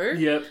show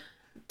Yep.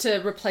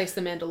 to replace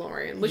The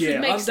Mandalorian, which would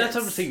make sense. That's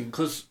what I'm thinking,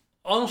 because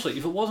honestly,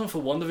 if it wasn't for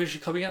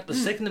WandaVision coming out, the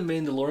second The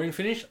Mandalorian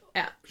finished,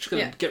 Yeah. I'm just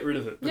going to get rid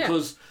of it. Yeah.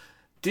 Because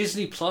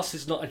Disney Plus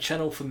is not a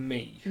channel for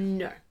me.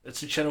 No.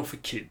 It's a channel for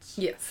kids.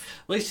 Yes.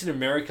 At least in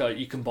America,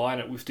 you combine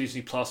it with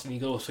Disney Plus, and you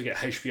can also get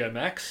HBO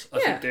Max. I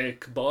think they're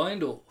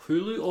combined, or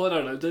Hulu, or I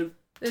don't know. They're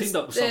teamed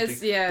up with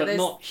something, but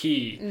not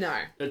here. No.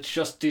 It's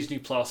just Disney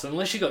Plus.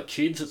 Unless you got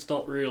kids, it's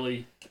not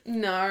really.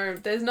 No,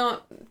 there's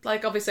not.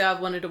 Like, obviously, I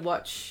wanted to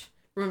watch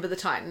Remember the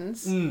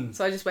Titans,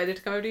 so I just waited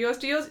to come over to yours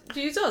to use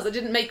yours. It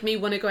didn't make me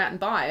want to go out and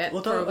buy it.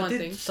 Although for I one did,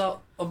 thing.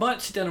 so I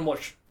might sit down and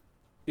watch.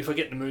 If I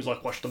get in the mood,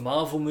 like watch the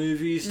Marvel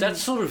movies.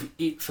 That's sort of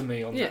it for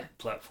me on that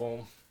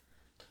platform.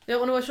 You don't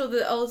want to watch all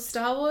the old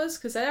Star Wars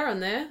because they're on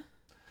there.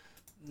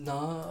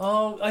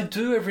 No, I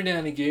do every now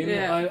and again.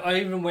 Yeah. I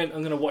even went,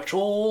 I'm going to watch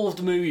all of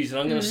the movies, and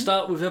I'm going to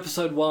start with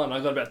episode 1. I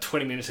got about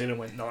 20 minutes in and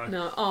went, no.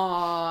 No.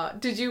 Aw.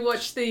 Did you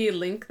watch the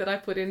link that I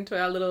put into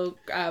our little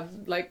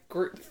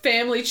group,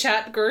 family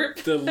chat group?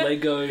 The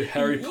Lego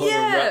Harry Potter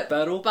rap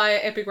battle. By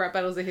Epic Rap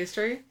Battles of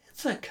History.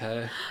 It's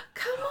okay.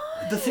 Come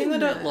on. The thing I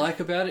don't like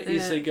about it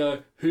is they go,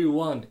 who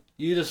won?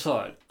 You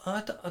decide.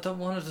 I don't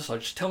want to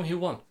decide. Just tell me who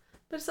won.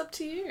 But it's up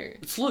to you.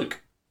 It's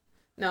Luke.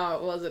 No,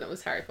 it wasn't. It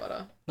was Harry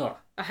Potter. No.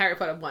 Harry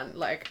Potter won,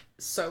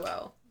 so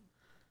well.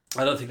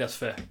 I don't think that's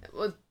fair.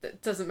 Well,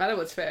 it doesn't matter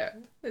what's fair.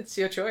 It's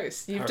your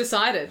choice. You've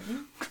decided.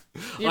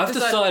 I've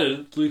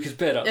decided Luke is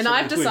better. And so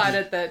I've Luke wins.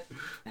 decided that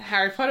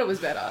Harry Potter was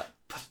better.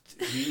 But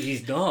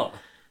he's not.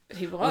 But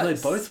he was. Are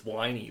they both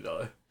whiny,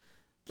 though?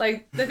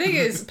 Like, the thing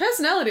is,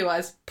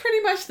 personality-wise,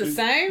 pretty much the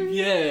same.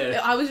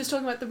 Yeah. I was just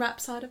talking about the rap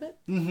side of it.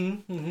 I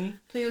think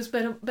it was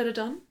better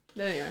done.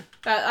 But anyway,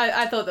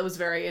 I thought that was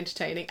very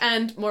entertaining.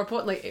 And, more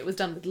importantly, it was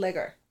done with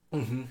Lego.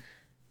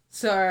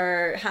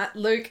 So,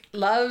 Luke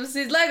loves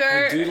his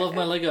Lego. I do love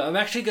my Lego. I'm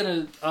actually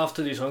going to,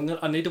 after this,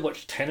 I need to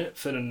watch Tenet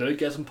for the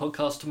Nerdgasm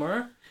podcast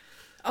tomorrow.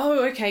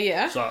 Oh, okay,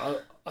 yeah.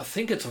 So I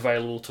think it's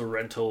available to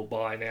rent or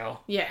buy now.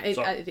 Yeah,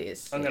 it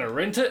is. I'm going to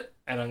rent it,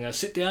 and I'm going to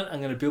sit down,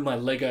 I'm going to build my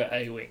Lego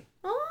A-Wing.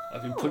 Oh.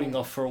 I've been putting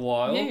off for a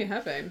while. Yeah, you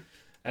have been.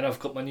 And I've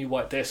got my new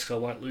white desk, so I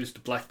won't lose the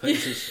black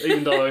pieces,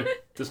 even though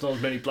there's not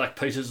as many black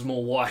pieces, there's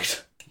more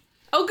white.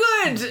 Oh,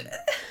 good!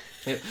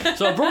 Yeah.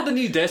 So I brought the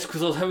new desk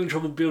because I was having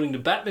trouble building the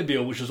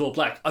Batmobile, which was all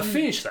black. I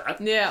finished that.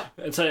 Yeah.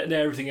 And so now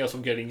everything else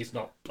I'm getting is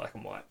not black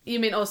and white.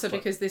 You mean also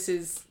because this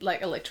is,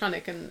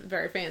 electronic and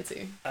very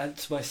fancy? And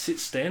it's my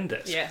sit-stand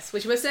desk. Yes,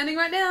 which we're standing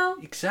right now.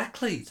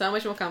 Exactly. So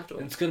much more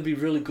comfortable. And it's going to be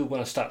really good when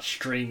I start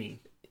streaming.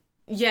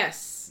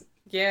 Yes.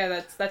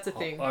 Yeah, that's a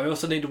thing. I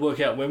also need to work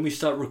out when we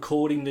start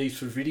recording these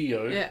for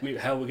video, Yeah.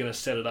 how we're going to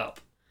set it up.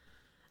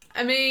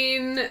 I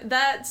mean,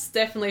 that's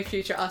definitely a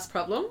future us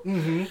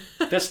problem.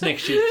 That's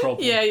next year's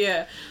problem.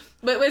 Yeah.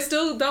 But we're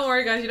still, don't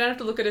worry guys, you don't have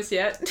to look at us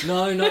yet.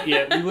 No, not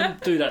yet. We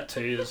wouldn't do that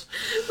to you.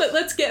 But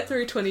let's get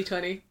through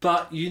 2020.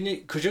 But you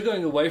need, because you're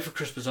going away for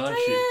Christmas, aren't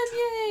you?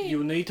 I am, yay!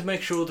 You'll need to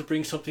make sure to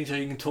bring something so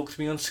you can talk to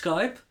me on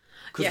Skype.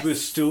 Because Yes. we'll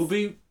still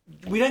be,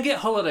 we don't get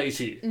holidays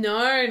here.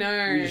 No.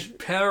 We just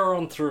power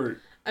on through.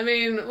 I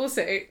mean, we'll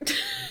see.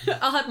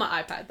 I'll have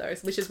my iPad though,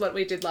 which is what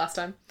we did last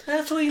time.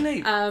 That's all you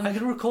need. I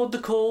can record the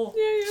call.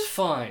 Yeah. It's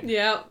fine.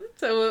 Yeah,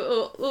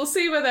 so we'll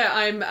see whether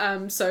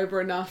I'm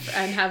sober enough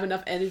and have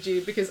enough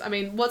energy because, I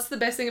mean, what's the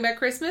best thing about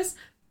Christmas?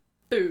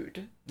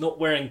 Food. Not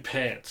wearing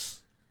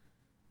pants.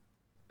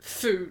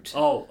 Food.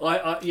 Oh,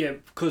 yeah,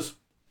 because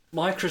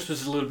my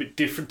Christmas is a little bit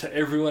different to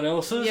everyone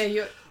else's.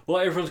 Yeah, Well,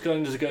 everyone's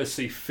going to go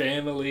see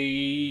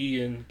family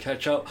and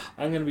catch up.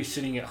 I'm going to be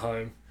sitting at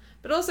home.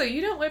 But also,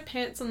 you don't wear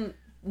pants on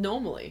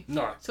normally.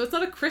 No. So it's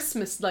not a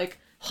Christmas,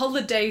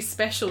 holiday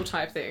special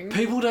type thing.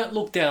 People don't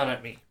look down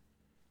at me.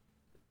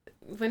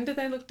 When do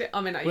they look down?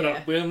 I mean,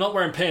 We're not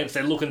wearing pants.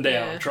 They're looking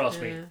down.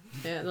 Trust me. Yeah,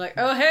 they're like,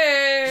 oh,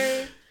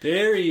 hey!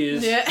 There he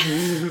is. Yeah.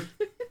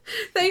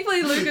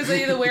 Thankfully, Luke is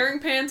either wearing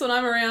pants when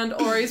I'm around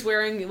or he's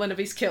wearing one of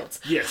his kilts.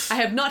 Yes. I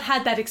have not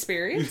had that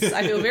experience.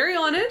 I feel very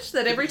honoured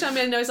that every time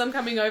he knows I'm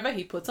coming over,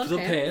 he puts on The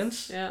pants.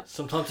 pants. Yeah.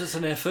 Sometimes it's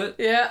an effort.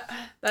 Yeah,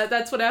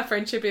 that's what our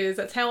friendship is.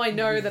 That's how I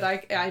know that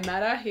I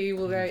matter. He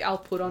will go, I'll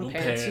put on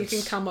pants. You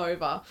can come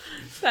over.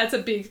 That's a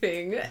big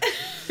thing.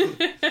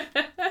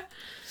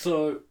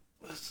 So,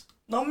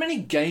 not many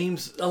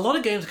games. A lot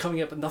of games are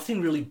coming up, but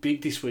nothing really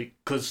big this week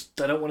because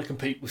they don't want to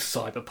compete with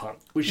Cyberpunk,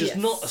 which is Yes.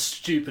 not a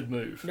stupid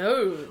move.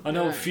 No. I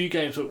know no. a few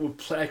games that were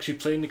actually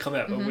planning to come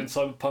out, but when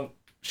Cyberpunk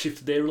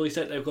shifted their release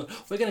date, they've gone,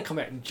 we're going to come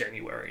out in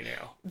January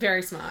now.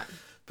 Very smart.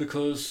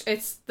 Because...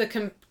 It's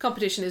the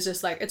competition is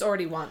just like, it's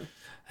already won.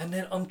 And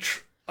then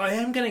I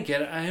am going to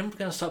get it. I am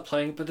going to start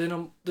playing it, but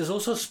then there's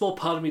also a small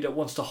part of me that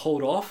wants to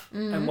hold off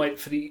and wait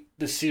for the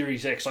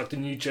Series X, like the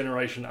new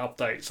generation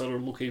update, so it'll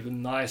look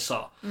even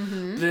nicer.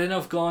 But then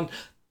I've gone,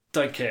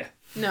 don't care.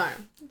 No.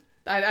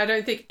 I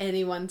don't think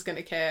anyone's going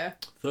to care.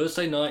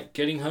 Thursday night,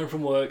 getting home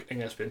from work, I'm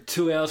going to spend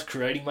 2 hours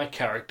creating my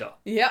character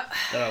Yep.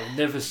 that I'll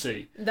never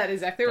see. That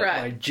is exactly Like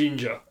right. my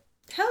Ginger.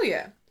 Hell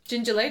yeah.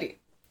 Ginger Lady.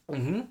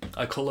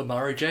 I call her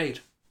Mara Jade.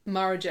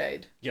 Mara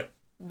Jade. Yep.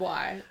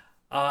 Why?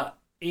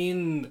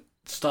 In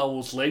Star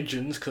Wars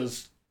Legends,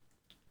 because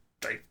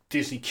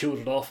Disney killed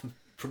it off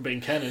from being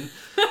canon,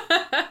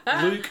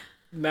 Luke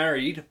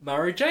married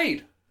Mara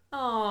Jade.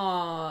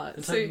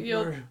 Aww. So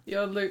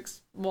you're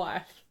Luke's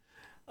wife.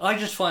 I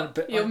just find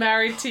it... You're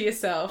married to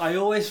yourself. I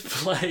always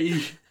play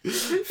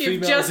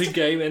females just in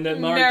game and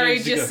then Mara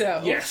married Jade's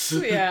yourself. Yes.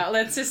 Yeah,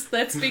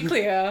 let's be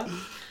clear.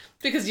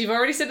 Because you've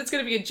already said it's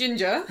going to be a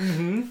ginger.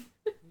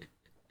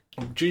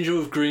 Ginger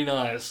with green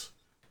eyes.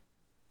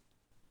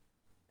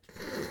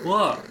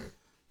 What?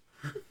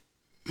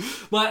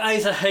 My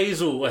eyes are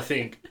hazel, I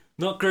think.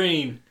 Not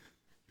green.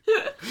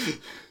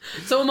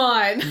 So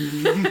mine.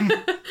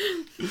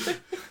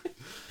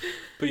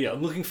 But yeah,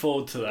 I'm looking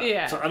forward to that.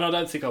 Yeah. And I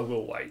don't think I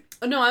will wait.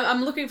 No,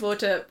 I'm looking forward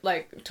to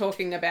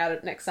talking about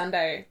it next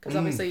Sunday because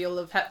obviously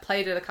you'll have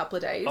played it a couple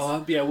of days.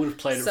 Oh, yeah, I would have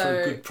played it for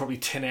So- a good probably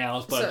 10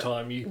 hours by the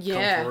time you come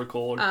to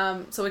record.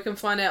 So we can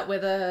find out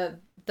whether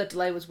the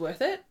delay was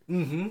worth it.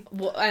 And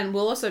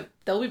we'll also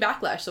there'll be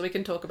backlash, so we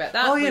can talk about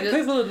that. Oh yeah,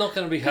 people are not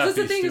going to be happy. Because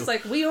the thing still. is,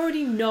 like, we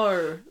already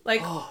know,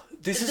 like.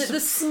 This is The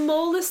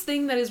smallest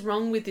thing that is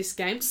wrong with this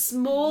game,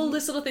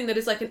 smallest little thing that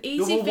is like an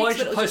easy well, fix, why'd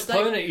but you it was just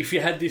postpone like, it if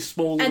you had this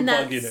small little and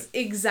bug in that's it?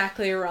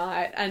 exactly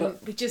right. And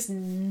But we just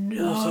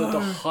know. Also, the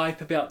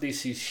hype about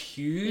this is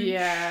huge.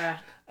 Yeah.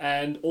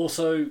 And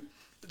also,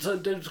 so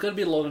there's going to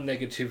be a lot of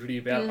negativity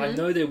about it. I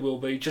know there will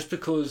be, just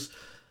because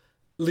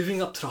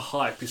living up to the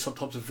hype is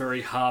sometimes a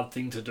very hard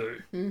thing to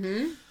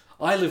do.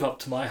 I live up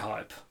to my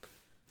hype.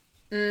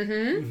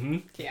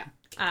 Yeah.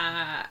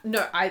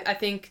 No, I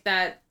think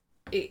that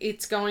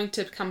it's going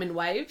to come in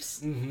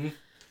waves.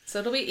 So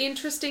it'll be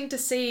interesting to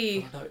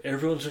see. No,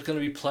 everyone's just going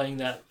to be playing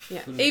that.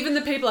 Yeah. Even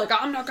the people like,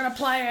 I'm not going to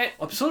play it.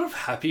 I'm sort of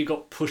happy it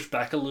got pushed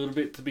back a little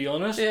bit, to be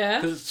honest. Yeah.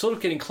 Because it's sort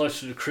of getting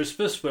closer to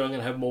Christmas, where I'm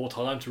going to have more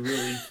time to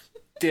really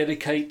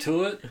dedicate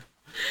to it.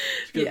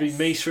 It's going to be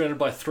me surrounded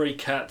by 3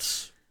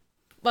 cats.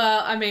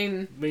 Well, I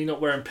mean, Me not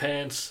wearing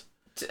pants.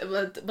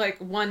 like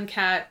one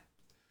cat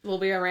will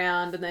be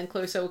around, and then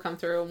Cluso will come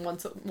through, and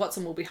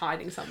Watson will be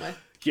hiding somewhere.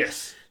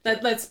 Yes.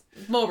 That's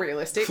more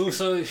realistic.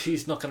 Also,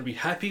 she's not going to be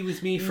happy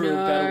with me for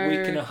about a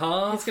week and a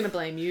half. He's going to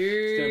blame you.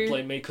 He's going to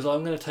blame me because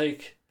I'm going to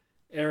take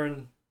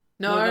Erin.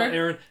 No. Not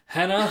Erin.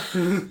 Hannah.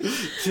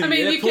 I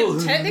mean, you can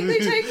technically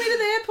take me to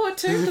the airport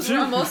too because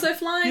I'm also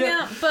flying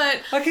out,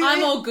 but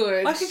I'm all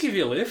good. I can give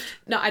you a lift.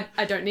 No,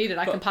 I don't need it.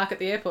 I can park at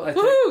the airport. I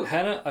Woo! take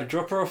Hannah, I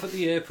drop her off at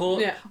the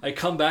airport. Yeah. I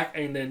come back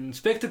and then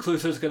Inspector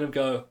Cluso is going to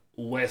go,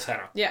 where's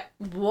Hannah? Yeah.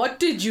 What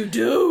did you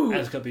do? And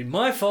it's going to be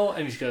my fault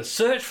and he's going to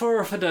search for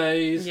her for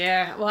days.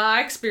 Yeah, well,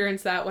 I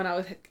experienced that when I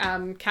was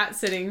cat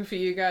sitting for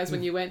you guys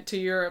when you went to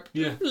Europe.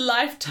 Yeah.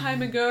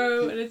 Lifetime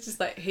ago, and it's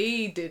just like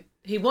he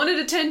wanted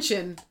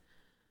attention.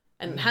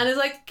 And Hannah's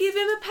like, give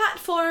him a pat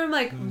for him.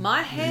 Like,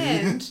 my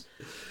hand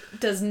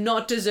does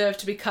not deserve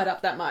to be cut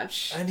up that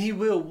much. And he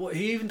will.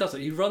 He even does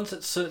it. He runs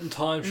at certain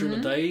times during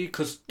the day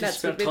because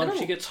That's about the would be time she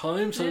normal. gets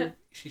home. So Yeah.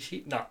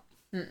 she no.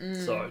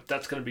 So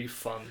that's going to be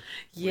fun.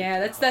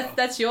 Yeah,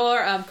 that's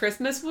your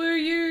Christmas woo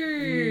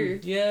you.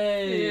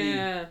 Yay.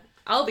 Yeah.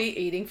 I'll be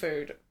eating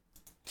food.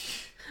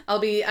 I'll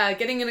be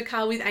getting in a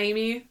car with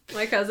Amy,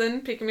 my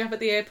cousin, picking me up at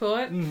the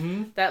airport.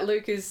 That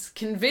Luke is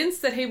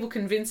convinced that he will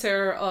convince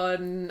her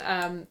on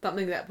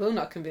something that will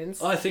not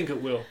convince. I think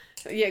it will.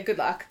 Yeah, good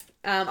luck.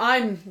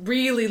 I'm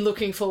really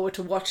looking forward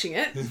to watching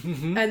it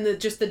and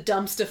just the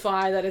dumpster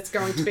fire that it's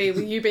going to be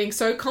with you being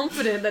so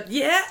confident that,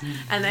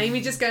 and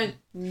Amy just going,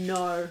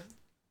 no.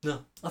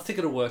 No, I think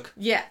it'll work.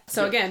 Yeah,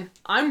 so again,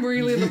 I'm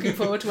really looking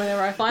forward to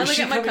whenever I finally Is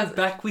she get my coming cousin.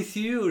 back with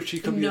you, or is she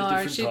coming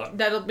at a different time?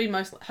 That'll be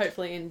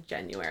hopefully in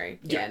January.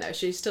 Yeah, no,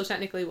 she's still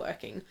technically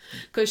working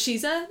because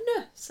she's a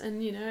nurse,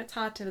 and it's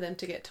hard for them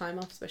to get time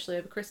off, especially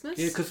over Christmas.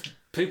 Yeah, because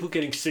people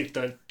getting sick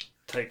don't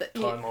take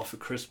time off for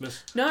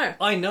Christmas. No.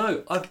 I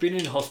know. I've been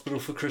in hospital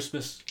for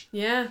Christmas.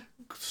 Yeah.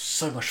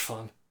 So much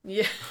fun.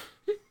 Yeah.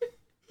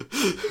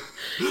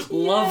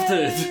 Loved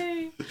it.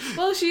 Yay.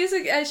 Well, she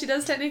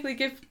does technically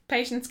give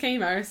patients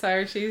chemo,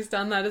 so she's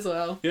done that as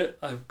well. Yeah,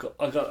 I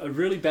got a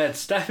really bad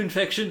staph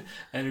infection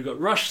and I got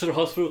rushed to the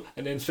hospital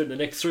and then spent the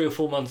next 3 or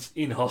 4 months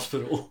in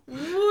hospital.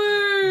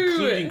 Woo!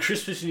 Including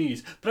Christmas and New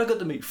Year's. But I got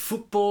to meet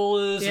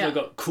footballers and I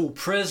got cool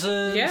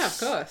presents. Yeah, of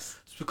course.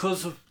 It's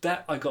because of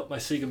that I got my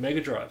Sega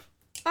Mega Drive.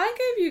 I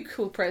gave you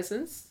cool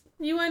presents.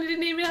 You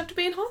didn't even have to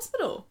be in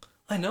hospital.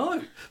 I know.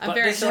 I'm but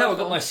very this is how I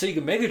thoughtful. got my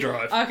Sega Mega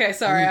Drive. Okay,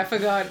 sorry, I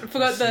forgot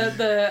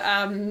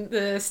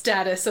the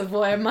status of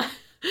where my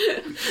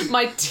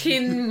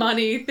tin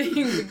money thing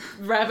with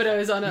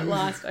Rabbitohs on it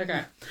last.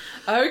 Okay.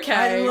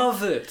 I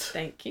love it.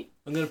 Thank you.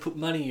 I'm going to put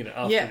money in it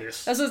after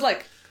this. That was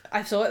like,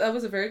 I thought that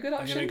was a very good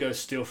I'm option. going to go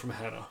steal from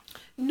Hannah.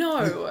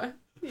 No,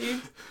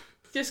 you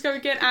just go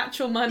get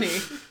actual money.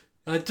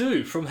 I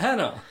do, from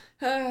Hannah.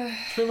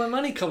 That's where my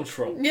money comes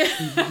from. Yeah.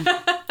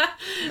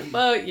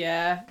 Well,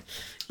 yeah.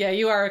 Yeah,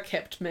 you are a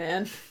kept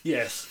man.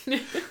 Yes.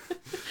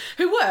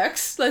 Who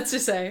works, let's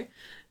just say.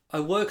 I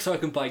work so I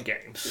can buy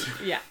games.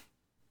 Yeah.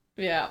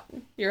 Yeah.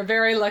 You're a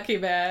very lucky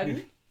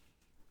man.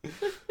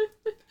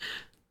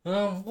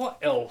 What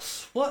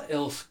else? What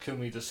else can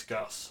we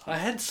discuss? I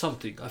had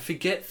something. I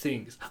forget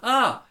things.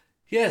 Ah,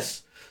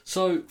 yes.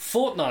 So,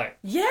 Fortnite.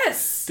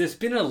 Yes! There's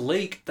been a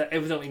leak that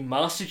evidently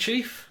Master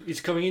Chief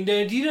is coming in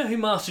there. Do you know who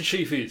Master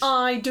Chief is?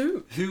 I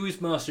do. Who is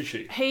Master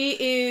Chief?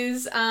 He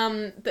is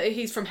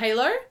he's from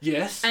Halo.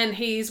 Yes. And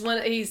he's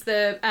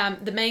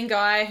the main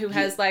guy who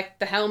has like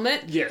the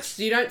helmet. Yes.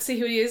 You don't see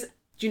who he is.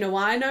 Do you know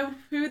why I know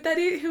who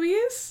he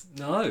is?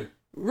 No.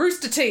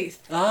 Rooster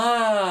Teeth.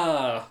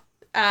 Ah.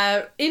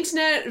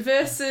 Internet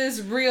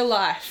versus real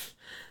life.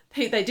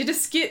 They did a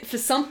skit for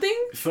something.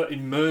 For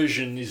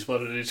immersion is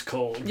what it is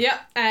called. Yep,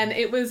 and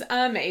it was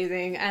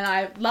amazing. And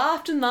I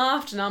laughed and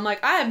laughed, and I'm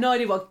like, I have no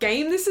idea what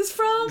game this is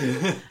from.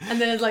 And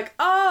then it's like,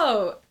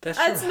 oh, That's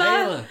from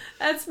Halo.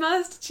 That's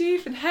Master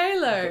Chief and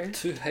Halo. I've got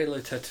 2 Halo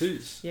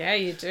tattoos. Yeah,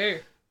 you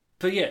do.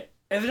 But yeah,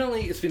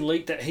 evidently it's been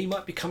leaked that he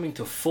might be coming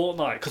to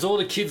Fortnite because all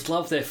the kids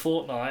love their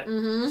Fortnite.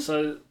 Mm-hmm.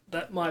 So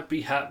that might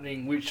be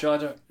happening, which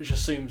it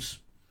just seems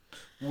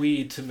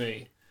weird to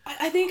me.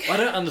 I think I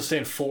don't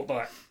understand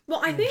Fortnite.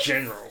 Well, I think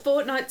general.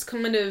 Fortnite's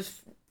kind of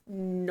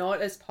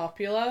not as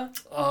popular.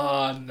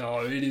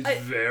 No, it is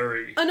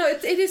very... Oh, no,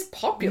 it is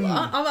popular.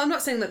 I'm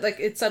not saying that like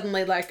it's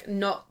suddenly like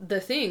not the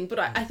thing, but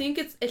I think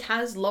it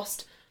has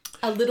lost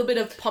a little bit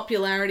of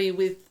popularity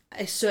with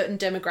a certain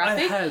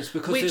demographic. It has,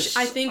 because which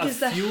I think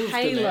is the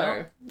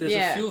Halo. There's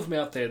a few of them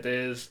out there.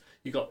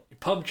 You got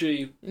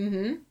PUBG.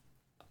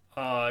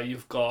 Mm-hmm.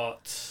 You've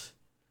got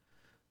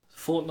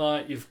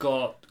Fortnite. You've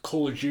got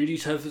Call of Duty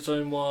to have its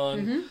own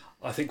one. Mm-hmm.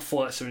 I think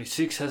Fallout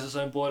 76 has its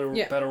own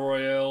battle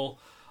royale.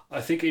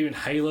 I think even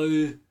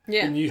Halo,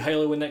 the new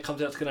Halo, when that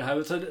comes out, is going to have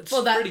it. So it's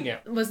spreading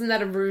out. Wasn't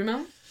that a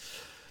rumour?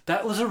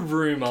 That was a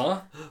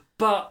rumour,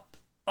 but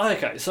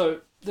okay. So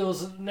there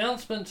was an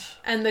announcement,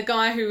 and the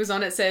guy who was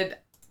on it said,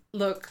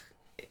 "Look,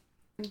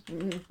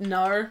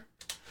 no."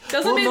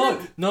 Doesn't mean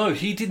that... No,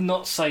 he did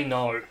not say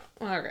no.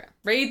 Okay,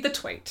 read the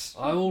tweet.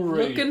 I will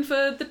read. Looking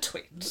for the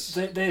tweet.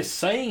 They're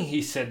saying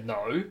he said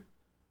no.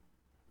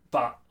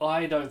 But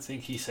I don't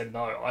think he said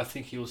no. I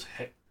think he was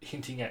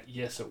hinting at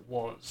yes, it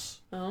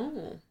was.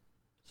 Oh.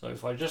 So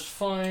if I just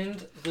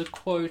find the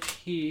quote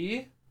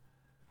here,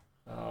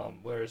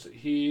 where is it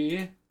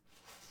here?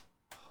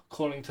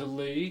 According to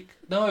leak.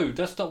 No,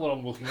 that's not what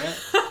I'm looking at.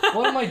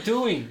 What am I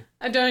doing?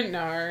 I don't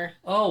know.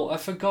 Oh, I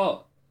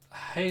forgot.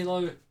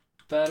 Halo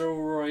Battle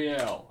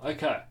Royale.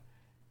 Okay.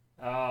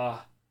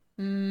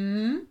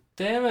 Damn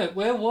it,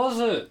 where was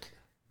it?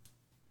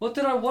 What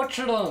did I watch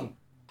it on?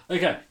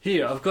 Okay,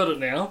 here, I've got it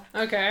now.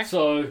 Okay.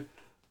 So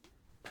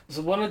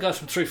one of the guys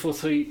from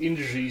 343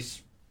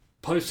 Industries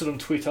posted on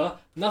Twitter,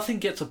 nothing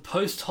gets a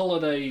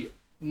post-holiday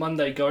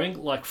Monday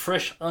going like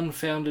fresh,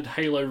 unfounded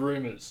Halo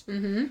rumours.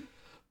 Mm-hmm.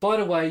 By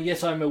the way,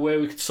 yes, I'm aware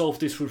we could solve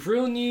this with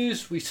real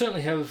news. We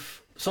certainly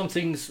have some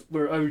things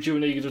we're overdue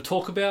and eager to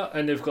talk about,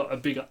 and they've got a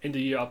big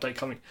end-of-year update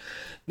coming.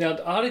 Now,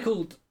 the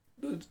article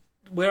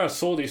where I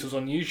saw this was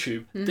on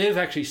YouTube. Mm-hmm. They've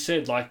actually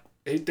said,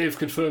 they've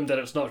confirmed that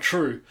it's not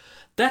true.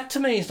 That to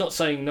me is not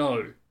saying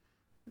no.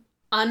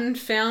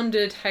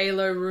 Unfounded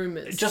Halo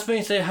rumours. It just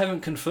means they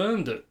haven't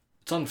confirmed it.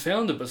 It's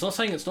unfounded, but it's not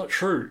saying it's not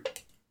true.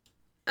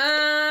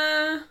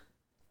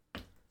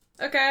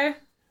 Okay.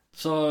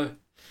 So,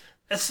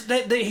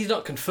 he's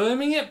not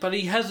confirming it, but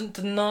he hasn't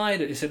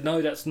denied it. He said,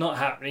 no, that's not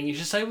happening. He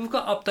should say, we've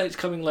got updates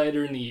coming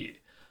later in the year.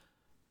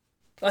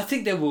 I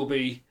think there will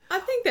be. I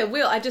think there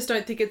will. I just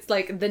don't think it's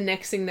like the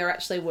next thing they're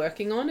actually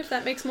working on, if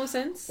that makes more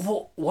sense.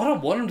 Well, what I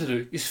want them to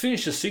do is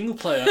finish the single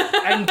player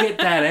and get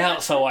that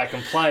out so I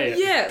can play it.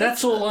 Yeah.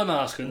 That's all I'm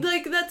asking.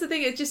 Like, that's the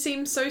thing. It just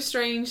seems so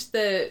strange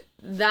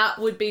that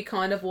would be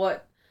kind of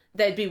what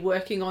they'd be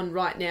working on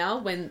right now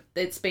when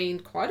it's been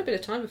quite a bit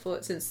of time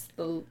since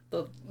the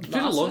It's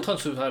been a long time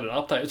since we've had an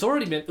update.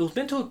 It was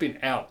meant to have been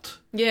out.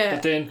 Yeah.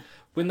 But then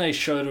when they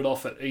showed it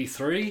off at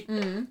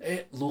E3,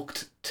 it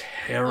looked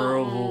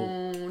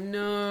terrible. Oh,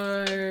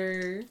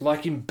 no.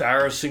 Like,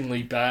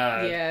 embarrassingly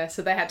bad. Yeah,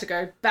 so they had to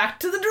go back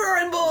to the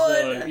drawing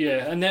board. So,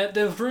 yeah, and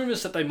there's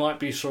rumours that they might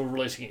be sort of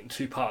releasing it in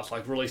two parts,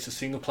 like release a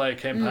single player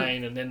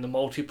campaign and then the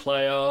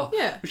multiplayer.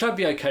 Yeah. Which I'd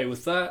be okay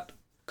with that,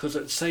 because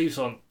it saves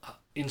on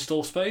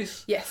install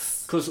space.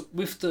 Yes. Because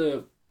with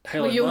the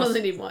Halo Well, you'll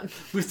only need one.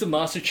 with the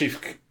Master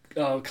Chief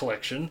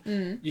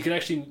collection, you can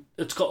actually,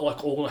 it's got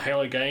like all the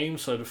Halo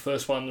games, so the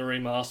first one, the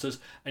remasters,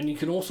 and you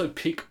can also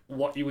pick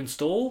what you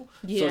install.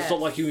 So it's not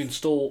like you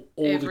install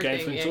all the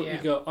games. Everything, You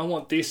go, I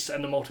want this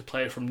and the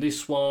multiplayer from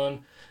this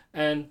one,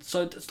 and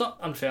so it's not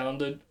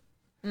unfounded.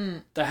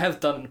 They have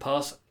done it in the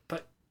past,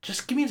 but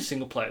just give me the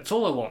single player. It's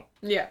all I want.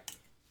 Yeah.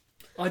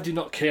 I do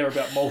not care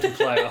about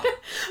multiplayer.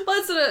 Well,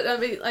 that's what I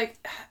mean.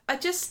 Like,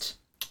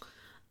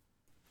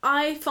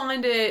 I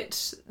find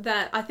it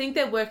that I think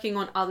they're working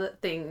on other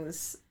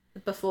things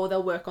before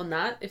they'll work on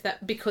that,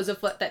 because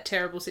of what that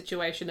terrible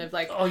situation of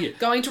like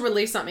going to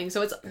release something.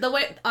 So it's the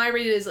way I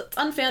read it is it's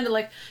unfounded.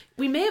 Like,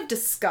 we may have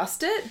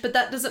discussed it, but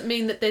that doesn't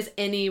mean that there's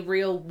any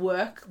real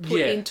work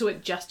put into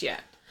it just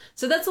yet.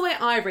 So that's the way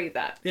I read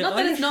that. Yeah, not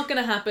that it's not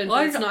going to happen,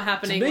 but it's not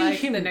happening. Like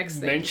him the next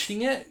thing.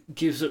 Mentioning it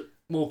gives it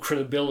more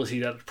credibility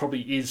that it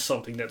probably is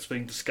something that's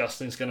being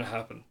discussed and is going to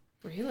happen.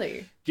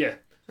 Really? Yeah.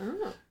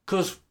 Oh.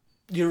 Because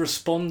you're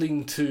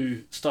responding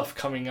to stuff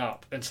coming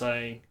up and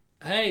saying,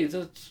 hey,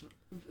 that's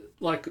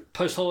like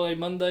post-holiday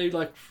Monday,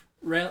 like,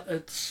 round,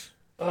 it's,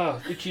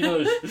 itchy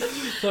nose.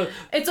 So,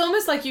 it's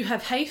almost like you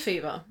have hay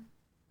fever.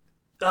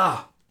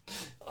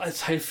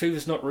 It's hay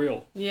fever's not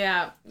real.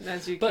 Yeah,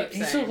 as you keep saying. But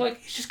he's sort of like,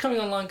 he's just coming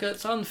online, go,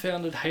 it's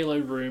unfounded Halo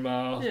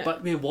rumour,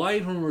 but why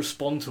even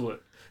respond to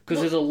it?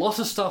 Because there's a lot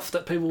of stuff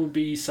that people would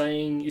be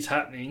saying is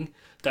happening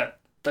that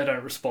they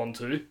don't respond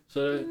to.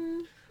 So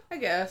I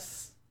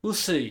guess. We'll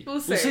see.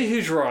 We'll see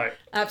who's right.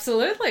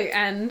 Absolutely.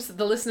 And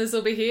the listeners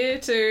will be here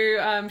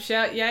to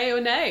shout yay or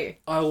nay.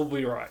 I will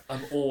be right.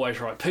 I'm always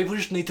right. People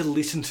just need to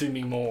listen to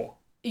me more.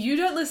 You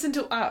don't listen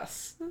to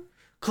us.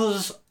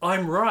 Because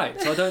I'm right.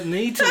 So I don't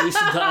need to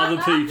listen to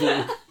other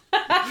people.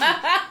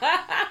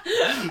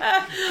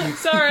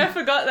 Sorry, I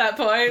forgot that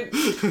point.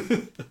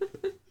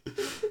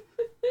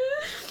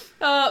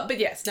 But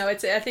yes, no, I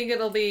think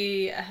it'll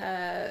be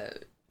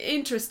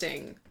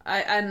interesting. But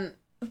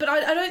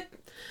I don't...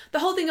 The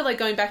whole thing of like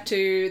going back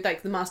to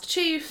like the Master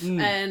Chief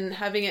and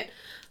having it,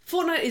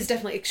 Fortnite is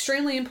definitely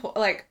extremely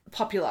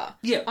popular.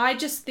 Yeah, I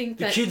just think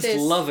that the kids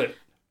love it.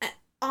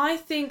 I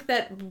think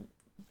that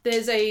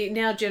there's a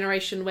now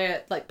generation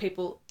where like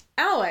people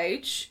our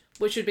age,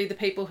 which would be the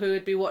people who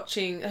would be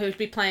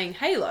playing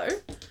Halo,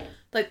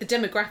 like the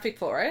demographic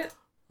for it.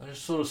 I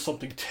just thought of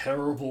something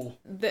terrible.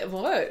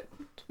 What?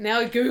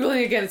 Now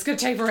Googling again. It's gonna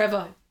take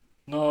forever.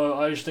 No,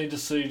 I just need to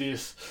see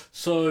this.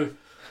 So.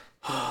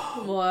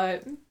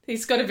 What?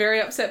 He's got a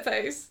very upset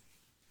face.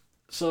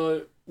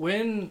 So,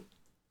 when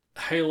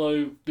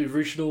Halo, the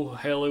original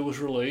Halo was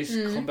released,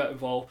 Combat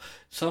Evolved,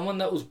 someone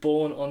that was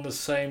born on the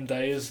same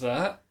day as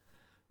that,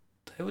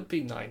 they would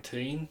be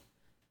 19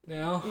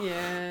 now.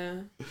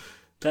 Yeah.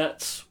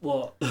 That's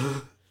what...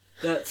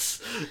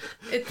 That's...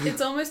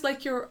 It's almost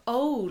like you're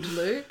old,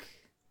 Luke.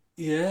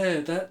 Yeah,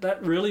 that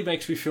really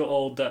makes me feel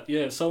old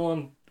that,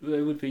 someone,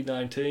 they would be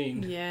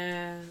 19.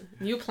 Yeah.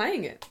 You're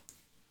playing it.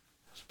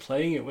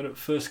 Playing it when it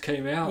first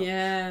came out.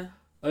 Yeah.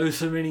 Oh,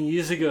 so many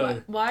years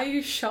ago. Why are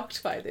you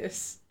shocked by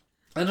this?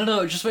 I don't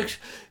know, it just makes...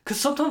 Because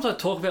sometimes I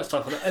talk about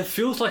stuff and it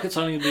feels like it's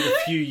only been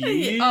a few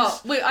years.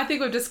 I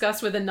think we've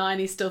discussed where the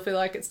 90s still feel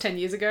like it's 10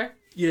 years ago.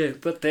 Yeah,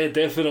 but they're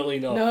definitely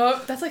not. No,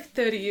 that's like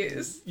 30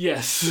 years.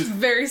 Yes. It's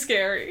very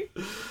scary.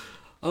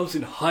 I was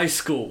in high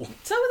school.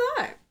 So was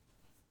I.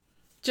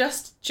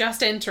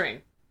 Just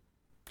entering.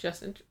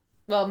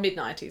 Well,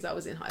 mid-90s I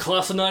was in high school.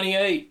 Class of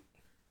 98.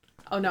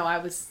 Oh no, I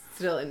was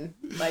still in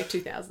like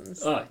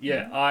 2000s. Oh,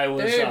 yeah, I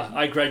was.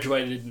 I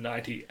graduated in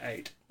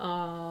 98.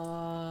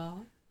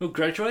 Well,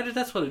 graduated,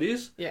 that's what it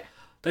is. Yeah.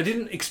 They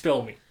didn't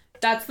expel me.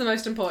 That's the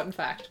most important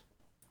fact.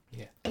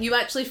 Yeah. You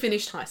actually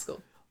finished high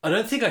school. I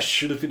don't think I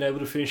should have been able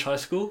to finish high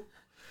school.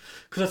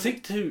 Because I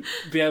think to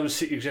be able to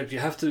sit your exams, you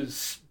have to,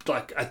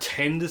 like,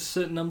 attend a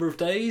certain number of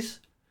days.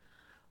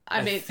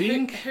 I mean,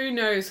 who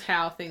knows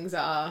how things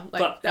are. Like,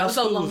 but that was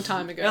a long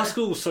time ago. Our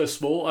school was so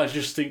small, I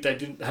just think they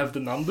didn't have the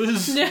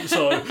numbers.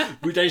 So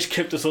they just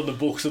kept us on the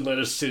books and let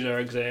us sit our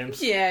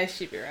exams. Yeah,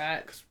 she'd be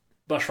right.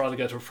 Much rather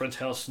go to a friend's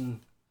house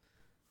and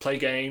play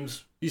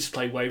games. Used to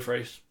play Wave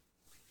Race.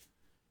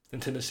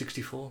 Nintendo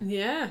 64.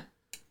 Yeah.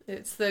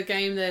 It's the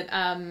game that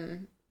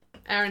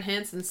Aaron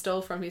Hansen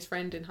stole from his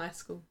friend in high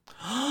school.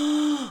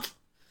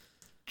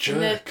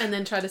 Jerk. And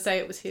then tried to say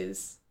it was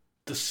his.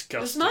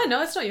 Disgusting. It's mine.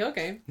 No, it's not your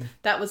game.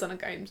 That was on a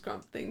Games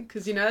Grump thing.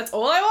 Because, that's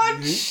all I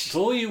watch. It's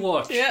all you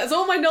watch. Yeah, it's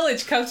all my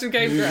knowledge comes from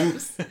Game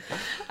Grumps.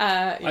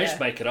 I just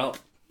make it up.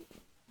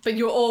 But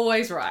you're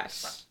always right.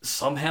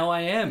 Somehow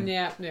I am.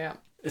 Yeah.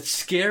 It's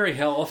scary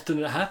how often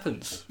it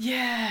happens.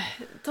 Yeah.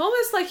 It's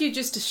almost like you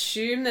just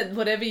assume that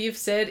whatever you've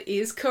said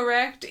is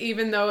correct,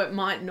 even though it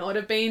might not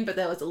have been, but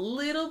there was a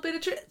little bit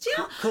of truth.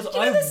 Because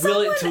I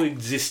will it to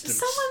existence.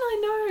 Someone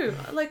I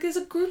know. Like, there's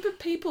a group of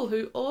people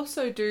who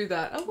also do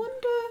that. I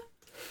wonder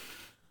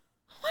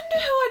wonder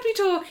who I'd be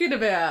talking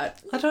about.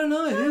 I don't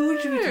know. Who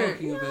would you be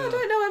talking I about?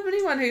 don't know of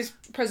anyone whose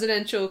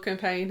presidential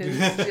campaign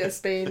has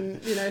just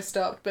been,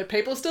 stopped. But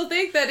people still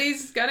think that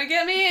he's going to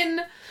get me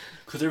in.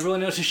 Because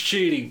everyone else is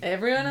cheating.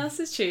 Everyone else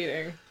is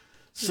cheating.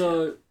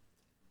 So,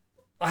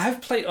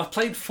 I've played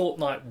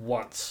Fortnite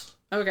once.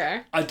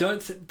 Okay. I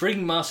don't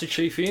bring Master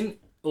Chief in,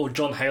 or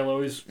John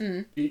Halo is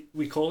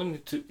we call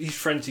him. His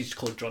friends used to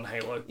call John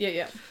Halo.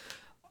 Yeah.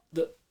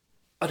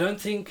 I don't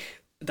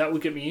think that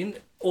would get me in.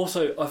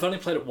 Also, I've only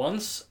played it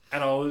once,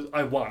 and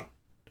I won.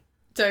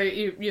 So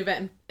you've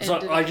ended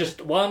So I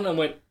just won and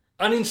went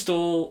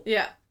uninstall.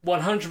 Yeah.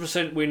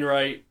 100% win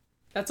rate.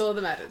 That's all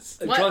that matters.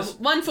 It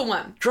One for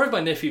one. Drove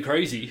my nephew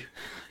crazy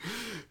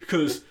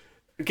because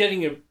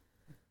getting a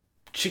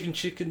chicken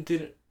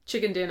dinner.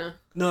 Chicken dinner.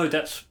 No,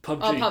 that's PUBG.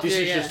 Oh, PUBG, this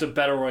is yeah. just a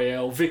battle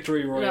royale,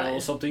 victory royale,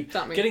 or something.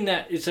 Getting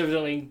that is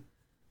evidently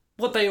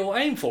what they all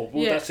aim for.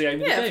 Well, that's the aim of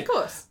the game. Yeah, of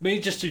course. Me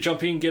just to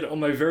jump in, get it on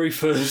my very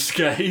first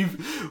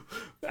game,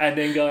 and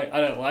then going,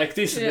 I don't like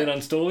this, and then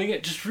uninstalling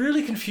it, just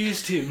really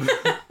confused him.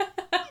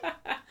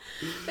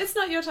 It's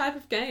not your type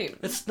of game.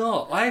 It's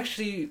not.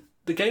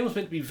 The game was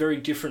meant to be very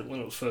different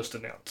when it was first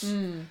announced.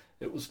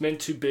 It was meant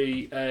to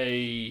be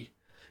a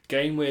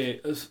game where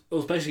it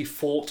was basically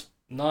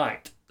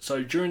Fortnite.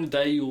 So during the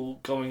day you're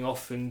going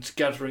off and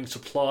gathering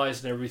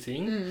supplies and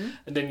everything,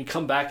 and then you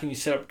come back and you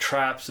set up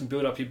traps and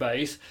build up your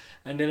base,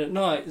 and then at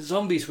night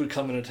zombies would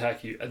come and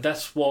attack you, and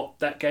that's what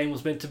that game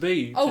was meant to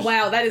be. Oh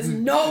wow, that is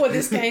not what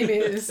this game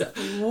is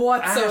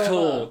whatsoever. At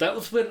all. That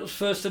was when it was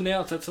first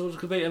announced. That's all it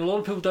could be, and a lot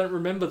of people don't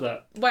remember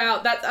that. Wow,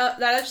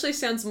 that actually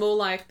sounds more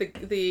like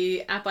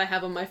the app I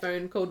have on my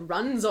phone called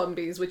Run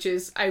Zombies, which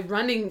is a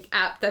running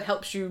app that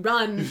helps you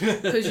run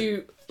because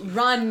you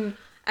run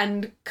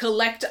and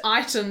collect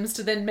items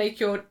to then make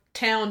your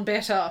town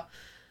better.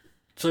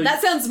 So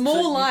that sounds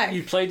more like...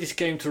 You play this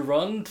game to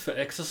run, for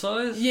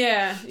exercise?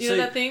 Yeah. You know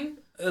that thing?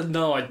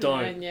 No, I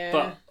don't. Yeah.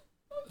 But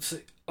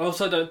I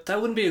also don't...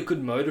 That wouldn't be a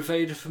good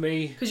motivator for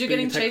me. Because you're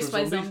getting chased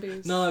by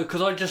zombies. No,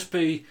 because I'd just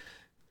be...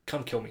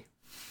 Come kill me.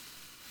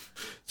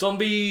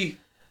 Zombie,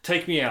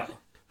 take me out.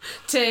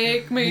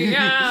 Take me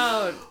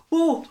out.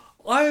 Well...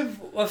 I've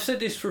said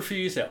this for a few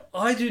years now.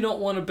 I do not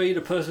want to be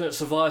the person that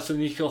survives the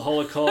nuclear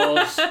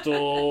holocaust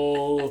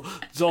or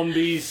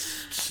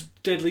zombies,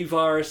 deadly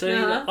virus.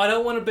 I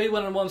don't want to be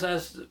one of the ones that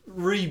has to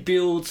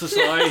rebuild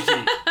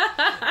society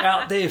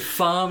out there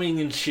farming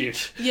and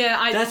shit.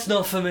 Yeah, that's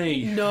not for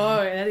me.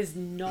 No, that is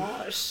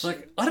not.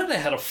 Like, I don't know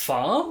how to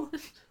farm.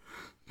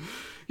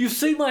 You've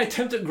seen my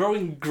attempt at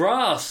growing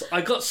grass.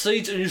 I got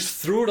seeds and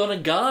just threw it on a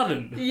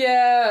garden.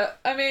 Yeah,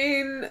 I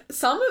mean,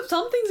 some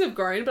things have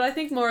grown, but I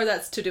think more of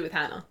that's to do with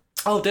Hannah.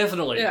 Oh,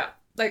 definitely. Yeah,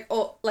 like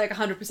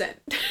 100%.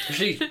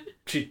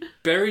 She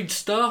buried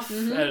stuff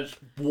and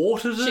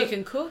watered it. She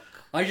can cook.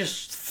 I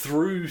just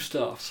threw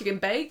stuff. She can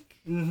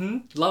bake.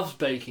 Loves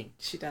baking.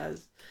 She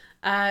does.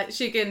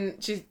 She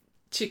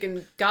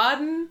can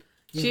garden.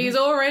 She's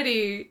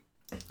already...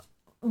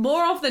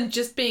 more often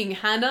just being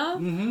Hannah,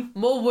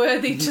 more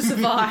worthy to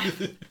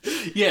survive.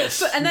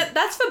 Yes. And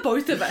that's for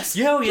both of us.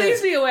 Yeah,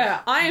 Please be aware.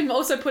 I am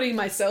also putting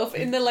myself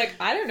in the,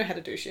 I don't know how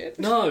to do shit.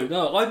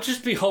 No, I'd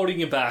just be holding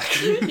you back.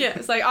 Yeah,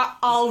 it's like,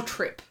 I'll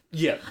trip.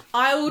 Yeah.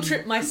 I will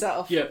trip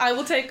myself. Yeah. I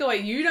will take away.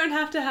 You don't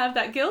have to have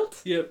that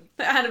guilt. Yep.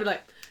 Hannah would be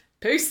like,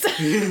 peace.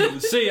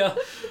 See ya.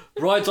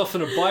 Rides off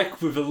on a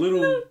bike with a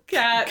little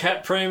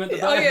cat pram at the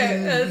back. Oh yeah,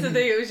 that's the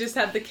thing. It was just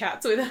had the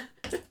cats with her.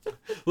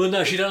 Well,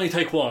 no, she'd only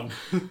take one.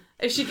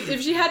 If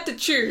she had to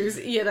choose,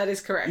 yeah, that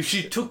is correct. If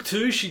she took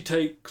two, she'd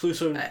take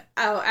Cluso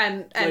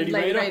and Lady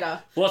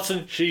Raider.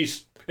 Watson,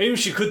 even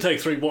she could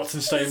take three.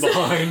 Watson's staying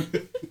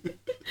behind.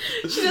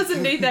 She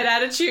doesn't need that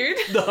attitude.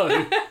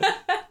 No.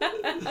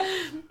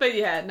 But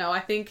yeah, no,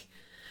 I think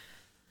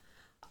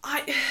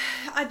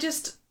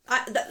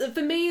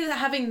for me,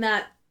 having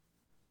that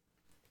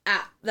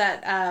app,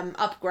 that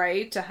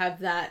upgrade to have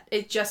that,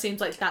 it just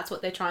seems like that's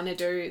what they're trying to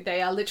do.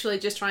 They are literally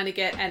just trying to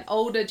get an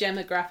older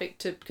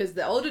demographic because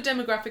the older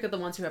demographic are the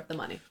ones who have the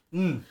money.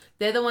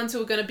 They're the ones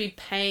who are going to be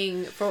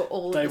paying for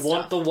all They of the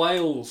want stuff. the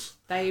whales.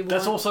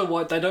 That's also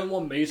why they don't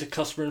want me as a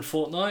customer in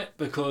Fortnite,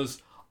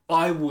 because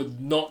I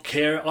would not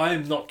care. I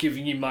am not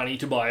giving you money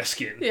to buy a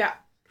skin. Yeah.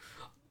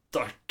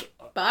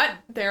 But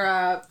there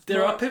are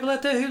people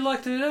out there who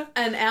like to do that.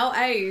 And our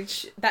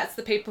age, that's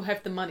the people who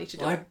have the money to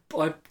do it.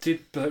 I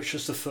did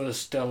purchase the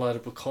first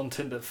downloadable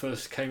content that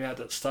first came out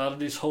that started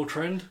this whole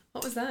trend.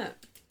 What was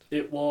that?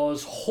 It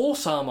was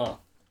horse armor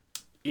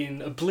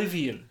in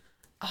Oblivion.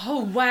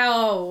 Oh,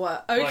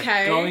 wow. Okay.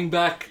 Like going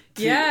back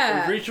to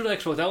the original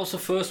Xbox. That was the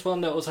first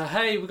one that was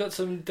hey, we got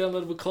some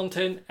downloadable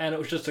content, and it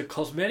was just a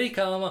cosmetic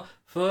armor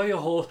for your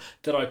horse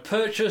that I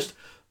purchased,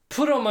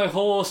 put on my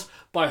horse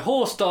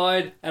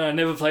died, and I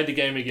never played the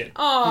game again.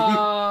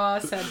 Oh,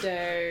 sad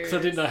day. Because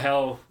I didn't know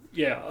how...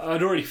 Yeah,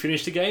 I'd already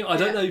finished the game. I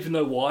don't even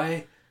know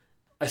why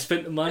I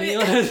spent the money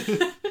on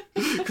it.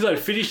 Because I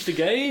finished the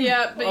game.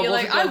 Yeah, but you're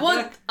like,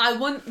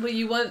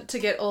 you want to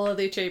get all of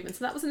the achievements.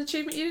 And that was an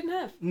achievement you didn't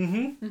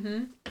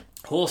have.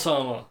 Horse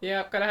armor.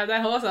 Yep, gotta have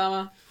that horse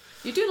armor.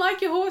 You do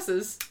like your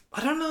horses.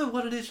 I don't know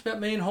what it is about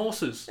me and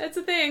horses. That's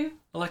a thing.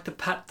 I like to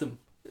pat them,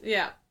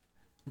 Yeah.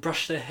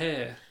 brush their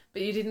hair.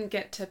 But you didn't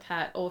get to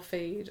pat or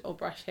feed or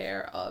brush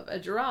hair of a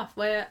giraffe,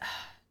 where,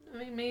 I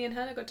mean, me and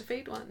Hannah got to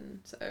feed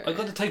one, so... I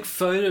got to take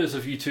photos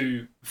of you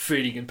two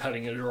feeding and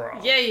patting a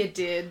giraffe. Yeah, you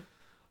did.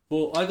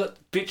 Well, I got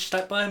bitch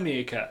slapped by a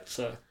meerkat,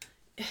 so...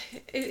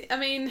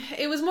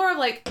 It was more of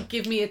like,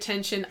 give me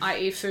attention, I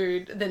eat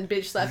food, than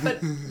bitch slap, but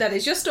that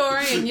is your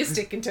story and you're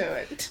sticking to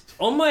it.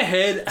 On my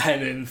head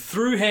and then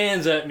threw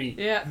hands at me.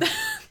 Yeah.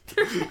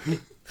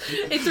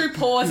 It threw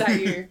paws at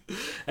you.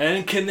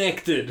 And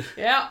connected.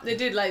 Yeah, it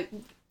did, like,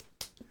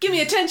 give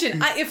me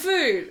attention, I eat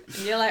food.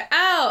 And you're like,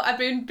 ow, I've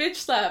been bitch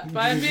slapped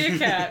by a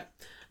meerkat.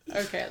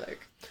 Okay, Luke.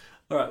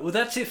 Alright, well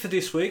that's it for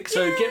this week,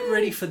 so get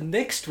ready for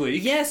next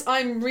week. Yes,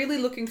 I'm really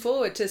looking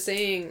forward to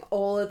seeing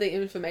all of the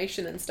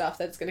information and stuff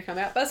that's going to come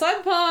out by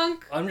Cyberpunk.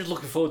 I'm just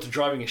looking forward to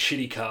driving a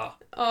shitty car.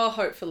 Oh,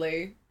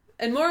 hopefully.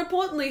 And more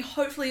importantly,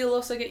 hopefully you'll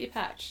also get your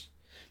patch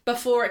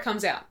before it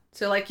comes out.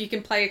 So, like, you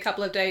can play a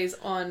couple of days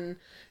on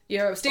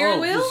your steering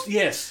wheel.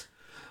 Yes.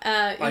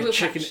 I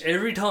check it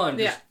every time.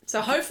 Yeah.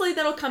 So hopefully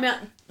that'll come out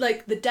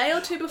like the day or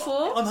two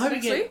before. I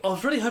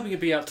was really hoping it'd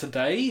be out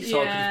today,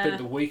 so I could spend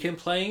the weekend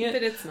playing it.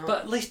 But it's not. But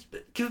at least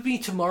give me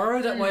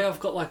tomorrow. That way I've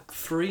got like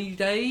 3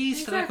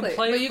 days that I can play.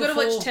 But it you've got to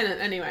before. watch Tenet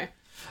anyway.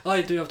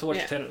 I do have to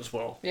watch Tenet as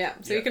well. Yeah.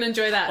 So you can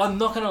enjoy that. I'm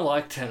not going to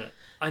like Tenet.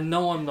 I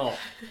know I'm not.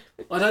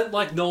 I don't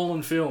like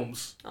Nolan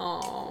films.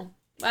 Oh.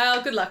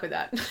 Well, good luck with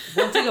that.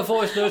 One thing I've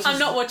always noticed I'm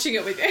not watching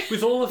it with you.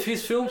 with all of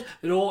his films,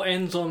 it all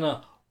ends on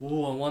a, I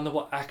wonder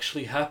what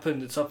actually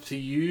happened. It's up to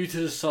you to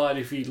decide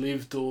if he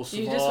lived or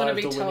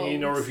survived or went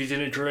in or if he's in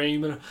a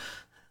dream. And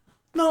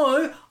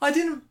no, I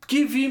didn't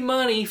give you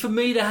money for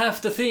me to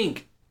have to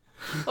think.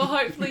 Well,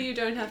 hopefully you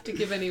don't have to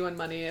give anyone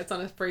money. It's on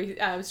a free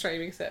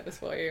streaming service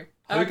for you.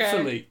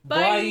 Hopefully.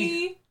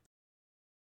 Okay. Bye.